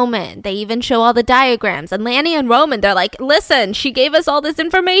in Roman. They even show all the diagrams. And Lanny and Roman, they're like, listen, she gave us all this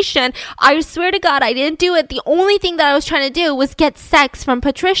information. I swear to God, I didn't do it. The only thing that I was trying to do was get sex from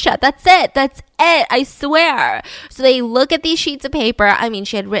Patricia. That's it. I swear. So they look at these sheets of paper. I mean,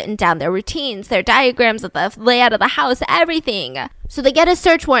 she had written down their routines, their diagrams of the layout of the house, everything. So they get a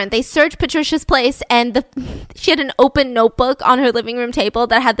search warrant. They search Patricia's place, and she had an open notebook on her living room table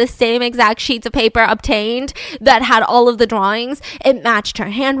that had the same exact sheets of paper obtained that had all of the drawings. It matched her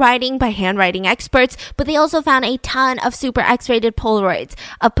handwriting by handwriting experts, but they also found a ton of super X-rated Polaroids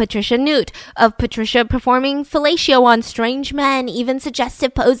of Patricia nude, of Patricia performing fellatio on strange men, even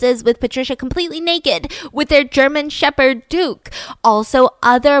suggestive poses with Patricia completely naked with their German Shepherd Duke. Also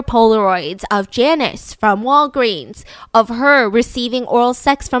other Polaroids of Janice from Walgreens, of her receiving oral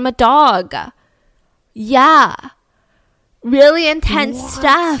sex from a dog. Yeah. Really intense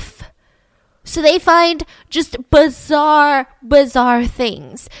stuff. So they find just bizarre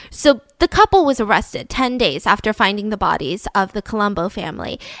things. So the couple was arrested 10 days after finding the bodies of the Colombo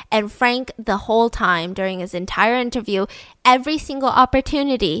family. And Frank, the whole time during his entire interview, every single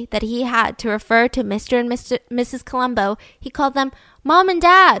opportunity that he had to refer to Mr. and Mrs. Colombo, he called them Mom and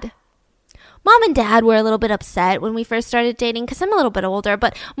Dad. Mom and Dad were a little bit upset when we first started dating because I'm a little bit older,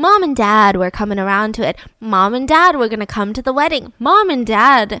 but Mom and Dad were coming around to it. Mom and Dad were going to come to the wedding. Mom and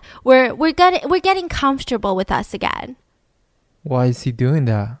Dad we're getting comfortable with us again. Why is he doing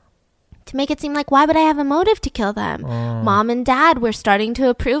that? To make it seem like, why would I have a motive to kill them? Mom and Dad were starting to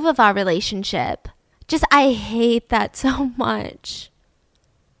approve of our relationship. I hate that so much.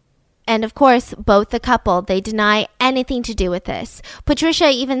 And of course, both the couple, they deny anything to do with this. Patricia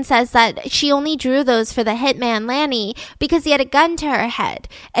even says that she only drew those for the hitman Lanny because he had a gun to her head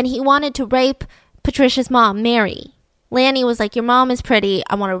and he wanted to rape Patricia's mom, Mary. Lanny was like, your mom is pretty,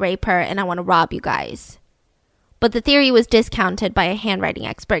 I want to rape her and I want to rob you guys. But the theory was discounted by a handwriting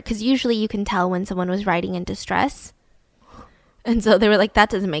expert because usually you can tell when someone was writing in distress. And so they were like, that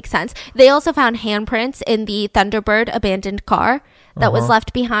doesn't make sense. They also found handprints in the Thunderbird abandoned car that was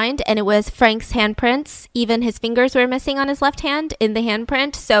left behind. And it was Frank's handprints. Even his fingers were missing on his left hand in the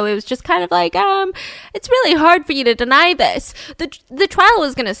handprint. So it was just kind of like, it's really hard for you to deny this. The trial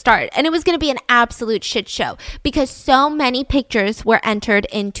was going to start and it was going to be an absolute shit show because so many pictures were entered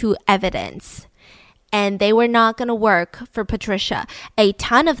into evidence. And they were not going to work for Patricia. A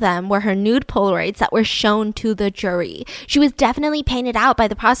ton of them were her nude Polaroids that were shown to the jury. She was definitely painted out by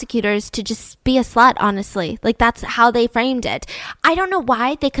the prosecutors to just be a slut, honestly. Like, that's how they framed it. I don't know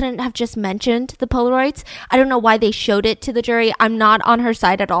why they couldn't have just mentioned the Polaroids. I don't know why they showed it to the jury. I'm not on her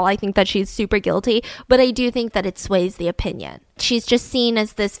side at all. I think that she's super guilty, but I do think that it sways the opinion. She's just seen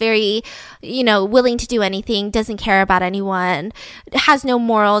as this very, willing to do anything, doesn't care about anyone, has no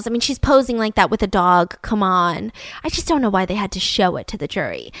morals. I mean, she's posing like that with a dog. Come on. I just don't know why they had to show it to the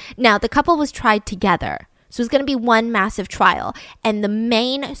jury. Now, the couple was tried together. So it was going to be one massive trial. And the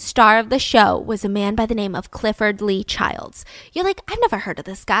main star of the show was a man by the name of Clifford Lee Childs. You're like, I've never heard of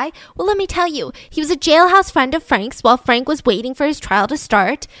this guy. Well, let me tell you. He was a jailhouse friend of Frank's while Frank was waiting for his trial to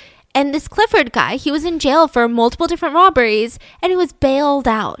start. And this Clifford guy, he was in jail for multiple different robberies, and he was bailed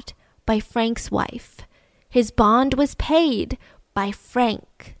out by Frank's wife. His bond was paid by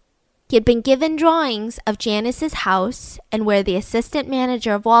Frank. He had been given drawings of Janice's house and where the assistant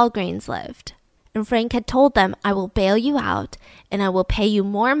manager of Walgreens lived. And Frank had told them, I will bail you out and I will pay you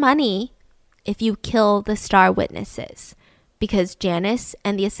more money if you kill the star witnesses. Because Janice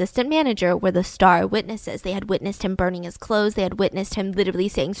and the assistant manager were the star witnesses. They had witnessed him burning his clothes. They had witnessed him literally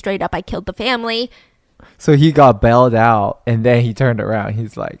saying straight up, I killed the family. So he got bailed out and then he turned around.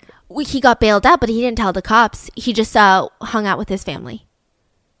 He's like... He got bailed out, but he didn't tell the cops. He just hung out with his family.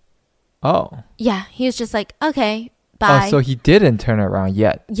 Oh. Yeah, he was just like, okay, bye. Oh, so he didn't turn around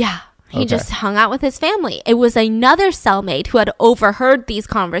yet. Yeah. He just hung out with his family. It was another cellmate who had overheard these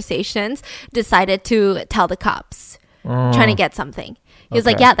conversations, decided to tell the cops, trying to get something. He was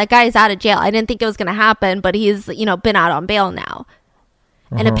like, yeah, that guy is out of jail. I didn't think it was going to happen, but he's, been out on bail now.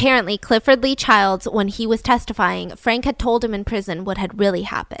 And apparently, Clifford Lee Childs, when he was testifying, Frank had told him in prison what had really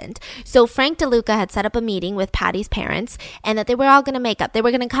happened. So Frank DeLuca had set up a meeting with Patty's parents and that they were all going to make up. They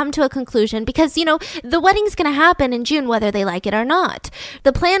were going to come to a conclusion because, the wedding's going to happen in June whether they like it or not.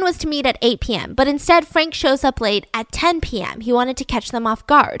 The plan was to meet at 8 p.m., but instead Frank shows up late at 10 p.m. He wanted to catch them off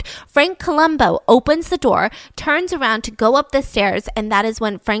guard. Frank Columbo opens the door, turns around to go up the stairs, and that is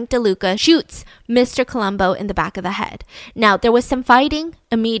when Frank DeLuca shoots Mr. Columbo in the back of the head. Now, there was some fighting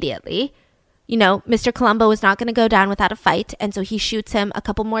immediately. Mr. Columbo was not going to go down without a fight, and so he shoots him a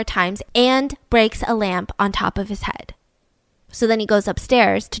couple more times and breaks a lamp on top of his head. So then he goes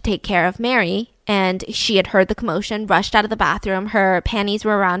upstairs to take care of Mary, and she had heard the commotion, rushed out of the bathroom. Her panties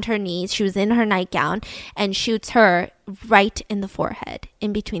were around her knees. She was in her nightgown, and shoots her right in the forehead,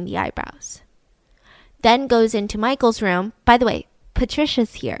 in between the eyebrows. Then goes into Michael's room. By the way,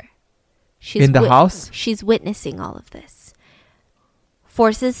 Patricia's here. She's in the house? She's witnessing all of this.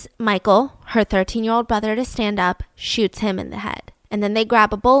 Forces Michael, her 13-year-old brother, to stand up, shoots him in the head. And then they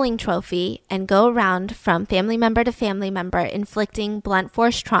grab a bowling trophy and go around from family member to family member, inflicting blunt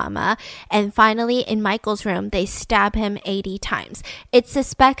force trauma. And finally, in Michael's room, they stab him 80 times. It's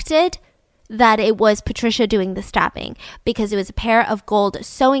suspected that it was Patricia doing the stabbing because it was a pair of gold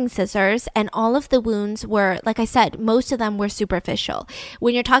sewing scissors, and all of the wounds were, like I said, most of them were superficial.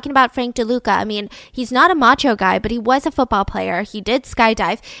 When you're talking about Frank DeLuca, he's not a macho guy, but he was a football player. He did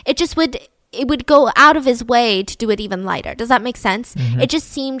skydive. It would go out of his way to do it even lighter. Does that make sense? It just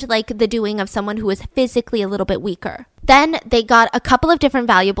seemed like the doing of someone who was physically a little bit weaker. Then they got a couple of different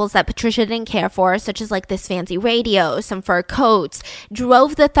valuables that Patricia didn't care for, such as like this fancy radio, some fur coats,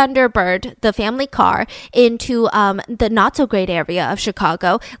 drove the Thunderbird, the family car, into the not so great area of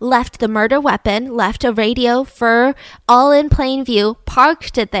Chicago, left the murder weapon, left a radio, fur, all in plain view,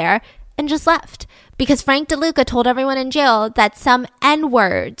 parked it there, and just left. Because Frank DeLuca told everyone in jail that some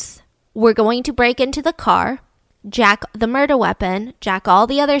N-words were going to break into the car, jack the murder weapon, jack all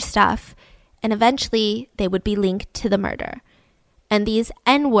the other stuff, and eventually they would be linked to the murder. And these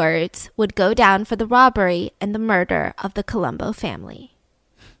N-words would go down for the robbery and the murder of the Columbo family.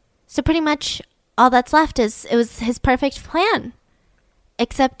 So pretty much all that's left is it was his perfect plan.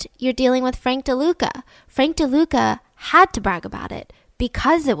 Except you're dealing with Frank DeLuca. Frank DeLuca had to brag about it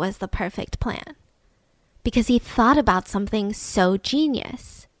because it was the perfect plan. Because he thought about something so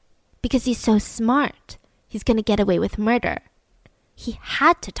genius. Because he's so smart. He's going to get away with murder. He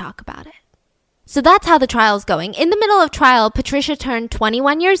had to talk about it. So that's how the trial's going. In the middle of trial, Patricia turned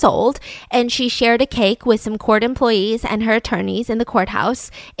 21 years old, and she shared a cake with some court employees and her attorneys in the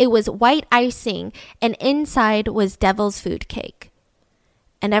courthouse. It was white icing, and inside was devil's food cake.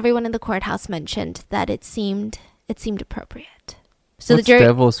 And everyone in the courthouse mentioned that it seemed appropriate. So what's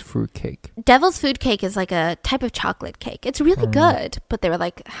devil's fruit cake? Devil's food cake is like a type of chocolate cake. It's really good, but they were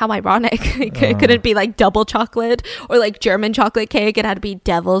like, how ironic. It couldn't be like double chocolate or like German chocolate cake. It had to be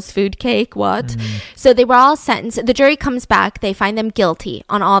devil's food cake. What? So they were all sentenced. The jury comes back. They find them guilty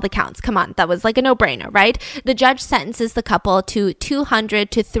on all the counts. Come on. That was like a no-brainer, right? The judge sentences the couple to 200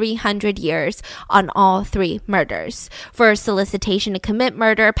 to 300 years on all three murders. For solicitation to commit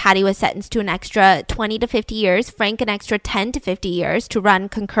murder, Patty was sentenced to an extra 20 to 50 years. Frank an extra 10 to 50 years. To run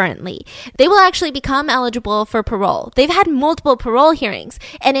concurrently. They will actually become eligible for parole. They've had multiple parole hearings,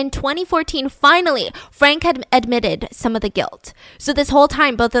 and in 2014, finally, Frank had admitted some of the guilt. So this whole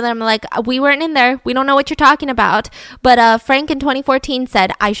time, both of them are like, we weren't in there. We don't know what you're talking about. But Frank in 2014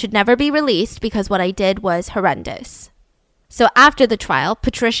 said, I should never be released because what I did was horrendous. So after the trial,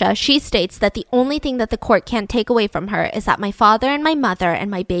 Patricia, she states that the only thing that the court can't take away from her is that my father and my mother and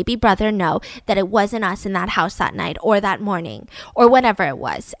my baby brother know that it wasn't us in that house that night or that morning or whatever it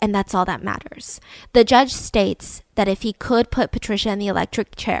was, and that's all that matters. The judge states that if he could put Patricia in the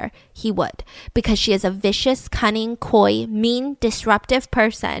electric chair, he would, because she is a vicious, cunning, coy, mean, disruptive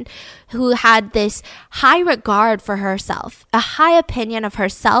person who had this high regard for herself, a high opinion of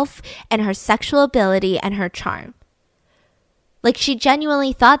herself and her sexual ability and her charm. Like, she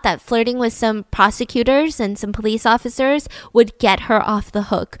genuinely thought that flirting with some prosecutors and some police officers would get her off the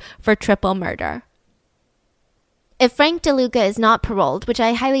hook for triple murder. If Frank DeLuca is not paroled, which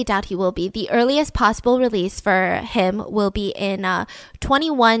I highly doubt he will be, the earliest possible release for him will be in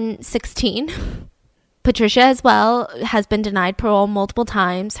 2116. Patricia as well has been denied parole multiple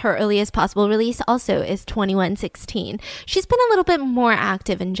times. Her earliest possible release also is 2116. She's been a little bit more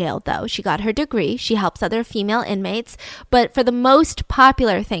active in jail though. She got her degree. She helps other female inmates. But for the most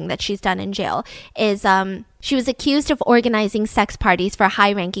popular thing that she's done in jail is she was accused of organizing sex parties for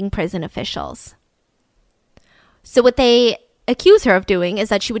high-ranking prison officials. So what they accuse her of doing is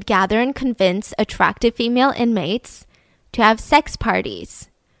that she would gather and convince attractive female inmates to have sex parties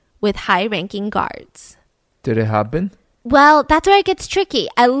with high-ranking guards. Did it happen? Well, that's where it gets tricky.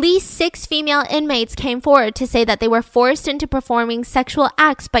 At least 6 female inmates came forward to say that they were forced into performing sexual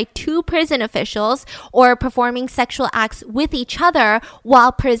acts by 2 prison officials or performing sexual acts with each other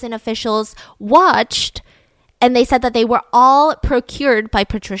while prison officials watched. And they said that they were all procured by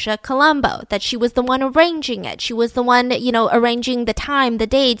Patricia Colombo, that she was the one arranging it. She was the one, arranging the time, the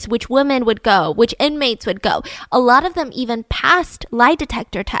dates, which women would go, which inmates would go. A lot of them even passed lie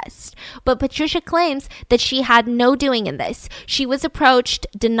detector tests. But Patricia claims that she had no doing in this. She was approached,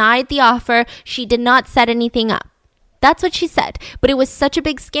 denied the offer. She did not set anything up. That's what she said. But it was such a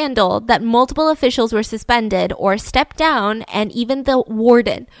big scandal that multiple officials were suspended or stepped down, and even the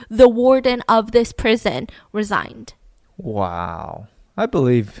warden of this prison resigned. Wow. I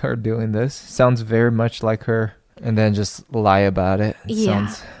believe her doing this. Sounds very much like her. And then just lie about it.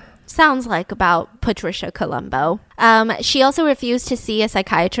 Sounds like about Patricia Colombo. She also refused to see a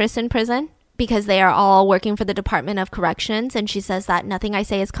psychiatrist in prison, because they are all working for the Department of Corrections, and she says that nothing I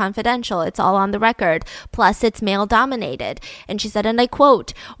say is confidential. It's all on the record. Plus, it's male-dominated. And she said, and I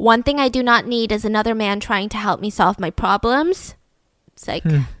quote, "One thing I do not need is another man trying to help me solve my problems." It's like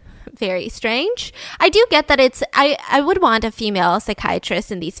very strange. I do get that I would want a female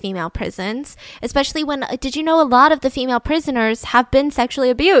psychiatrist in these female prisons, especially when, did you know a lot of the female prisoners have been sexually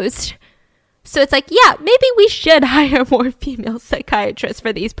abused? So it's like, yeah, maybe we should hire more female psychiatrists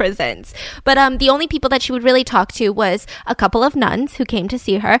for these prisons. But the only people that she would really talk to was a couple of nuns who came to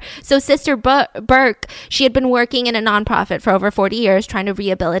see her. So Sister Burke, she had been working in a nonprofit for over 40 years trying to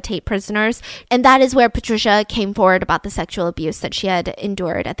rehabilitate prisoners. And that is where Patricia came forward about the sexual abuse that she had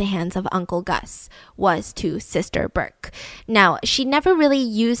endured at the hands of Uncle Gus, was to Sister Burke. Now, she never really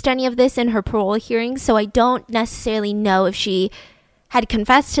used any of this in her parole hearing, so I don't necessarily know if she had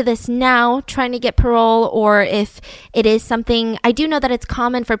confessed to this now, trying to get parole, or if it is something. I do know that it's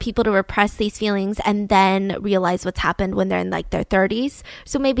common for people to repress these feelings and then realize what's happened when they're in like their 30s.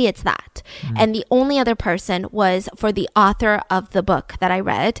 So maybe it's that. And the only other person was for the author of the book that I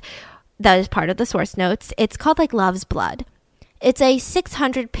read, that is part of the source notes. It's called like Love's Blood. It's a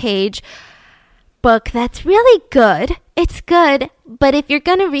 600-page book that's really good. It's good, but if you're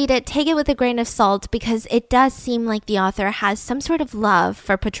going to read it, take it with a grain of salt, because it does seem like the author has some sort of love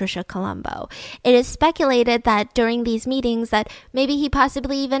for Patricia Colombo. It is speculated that during these meetings that maybe he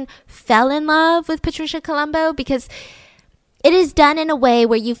possibly even fell in love with Patricia Colombo, because it is done in a way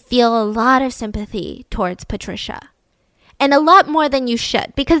where you feel a lot of sympathy towards Patricia. And a lot more than you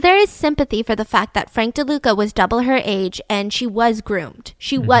should, because there is sympathy for the fact that Frank DeLuca was double her age and she was groomed.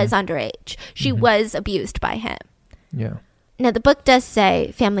 She was underage. She was abused by him. Yeah. Now, the book does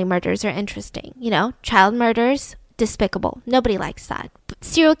say family murders are interesting. Child murders, despicable. Nobody likes that. But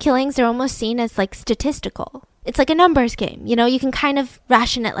serial killings are almost seen as like statistical. It's like a numbers game. You can kind of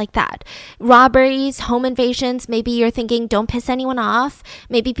ration it like that. Robberies, home invasions, maybe you're thinking don't piss anyone off.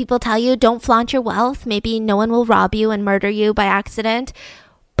 Maybe people tell you don't flaunt your wealth. Maybe no one will rob you and murder you by accident.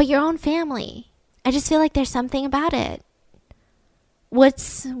 But your own family, I just feel like there's something about it.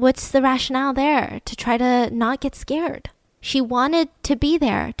 What's the rationale there to try to not get scared? She wanted to be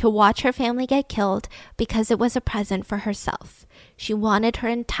there to watch her family get killed because it was a present for herself. She wanted her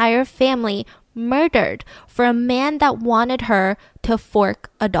entire family murdered for a man that wanted her to fork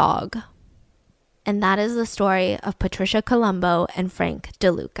a dog. And that is the story of Patricia Colombo and Frank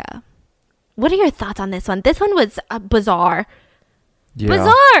DeLuca. What are your thoughts on this one? This one was bizarre. Yeah.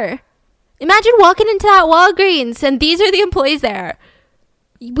 Bizarre! Imagine walking into that Walgreens and these are the employees there.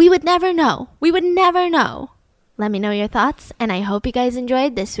 We would never know. We would never know. Let me know your thoughts, and I hope you guys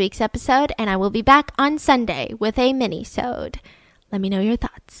enjoyed this week's episode, and I will be back on Sunday with a mini-sode. Let me know your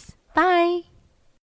thoughts. Bye!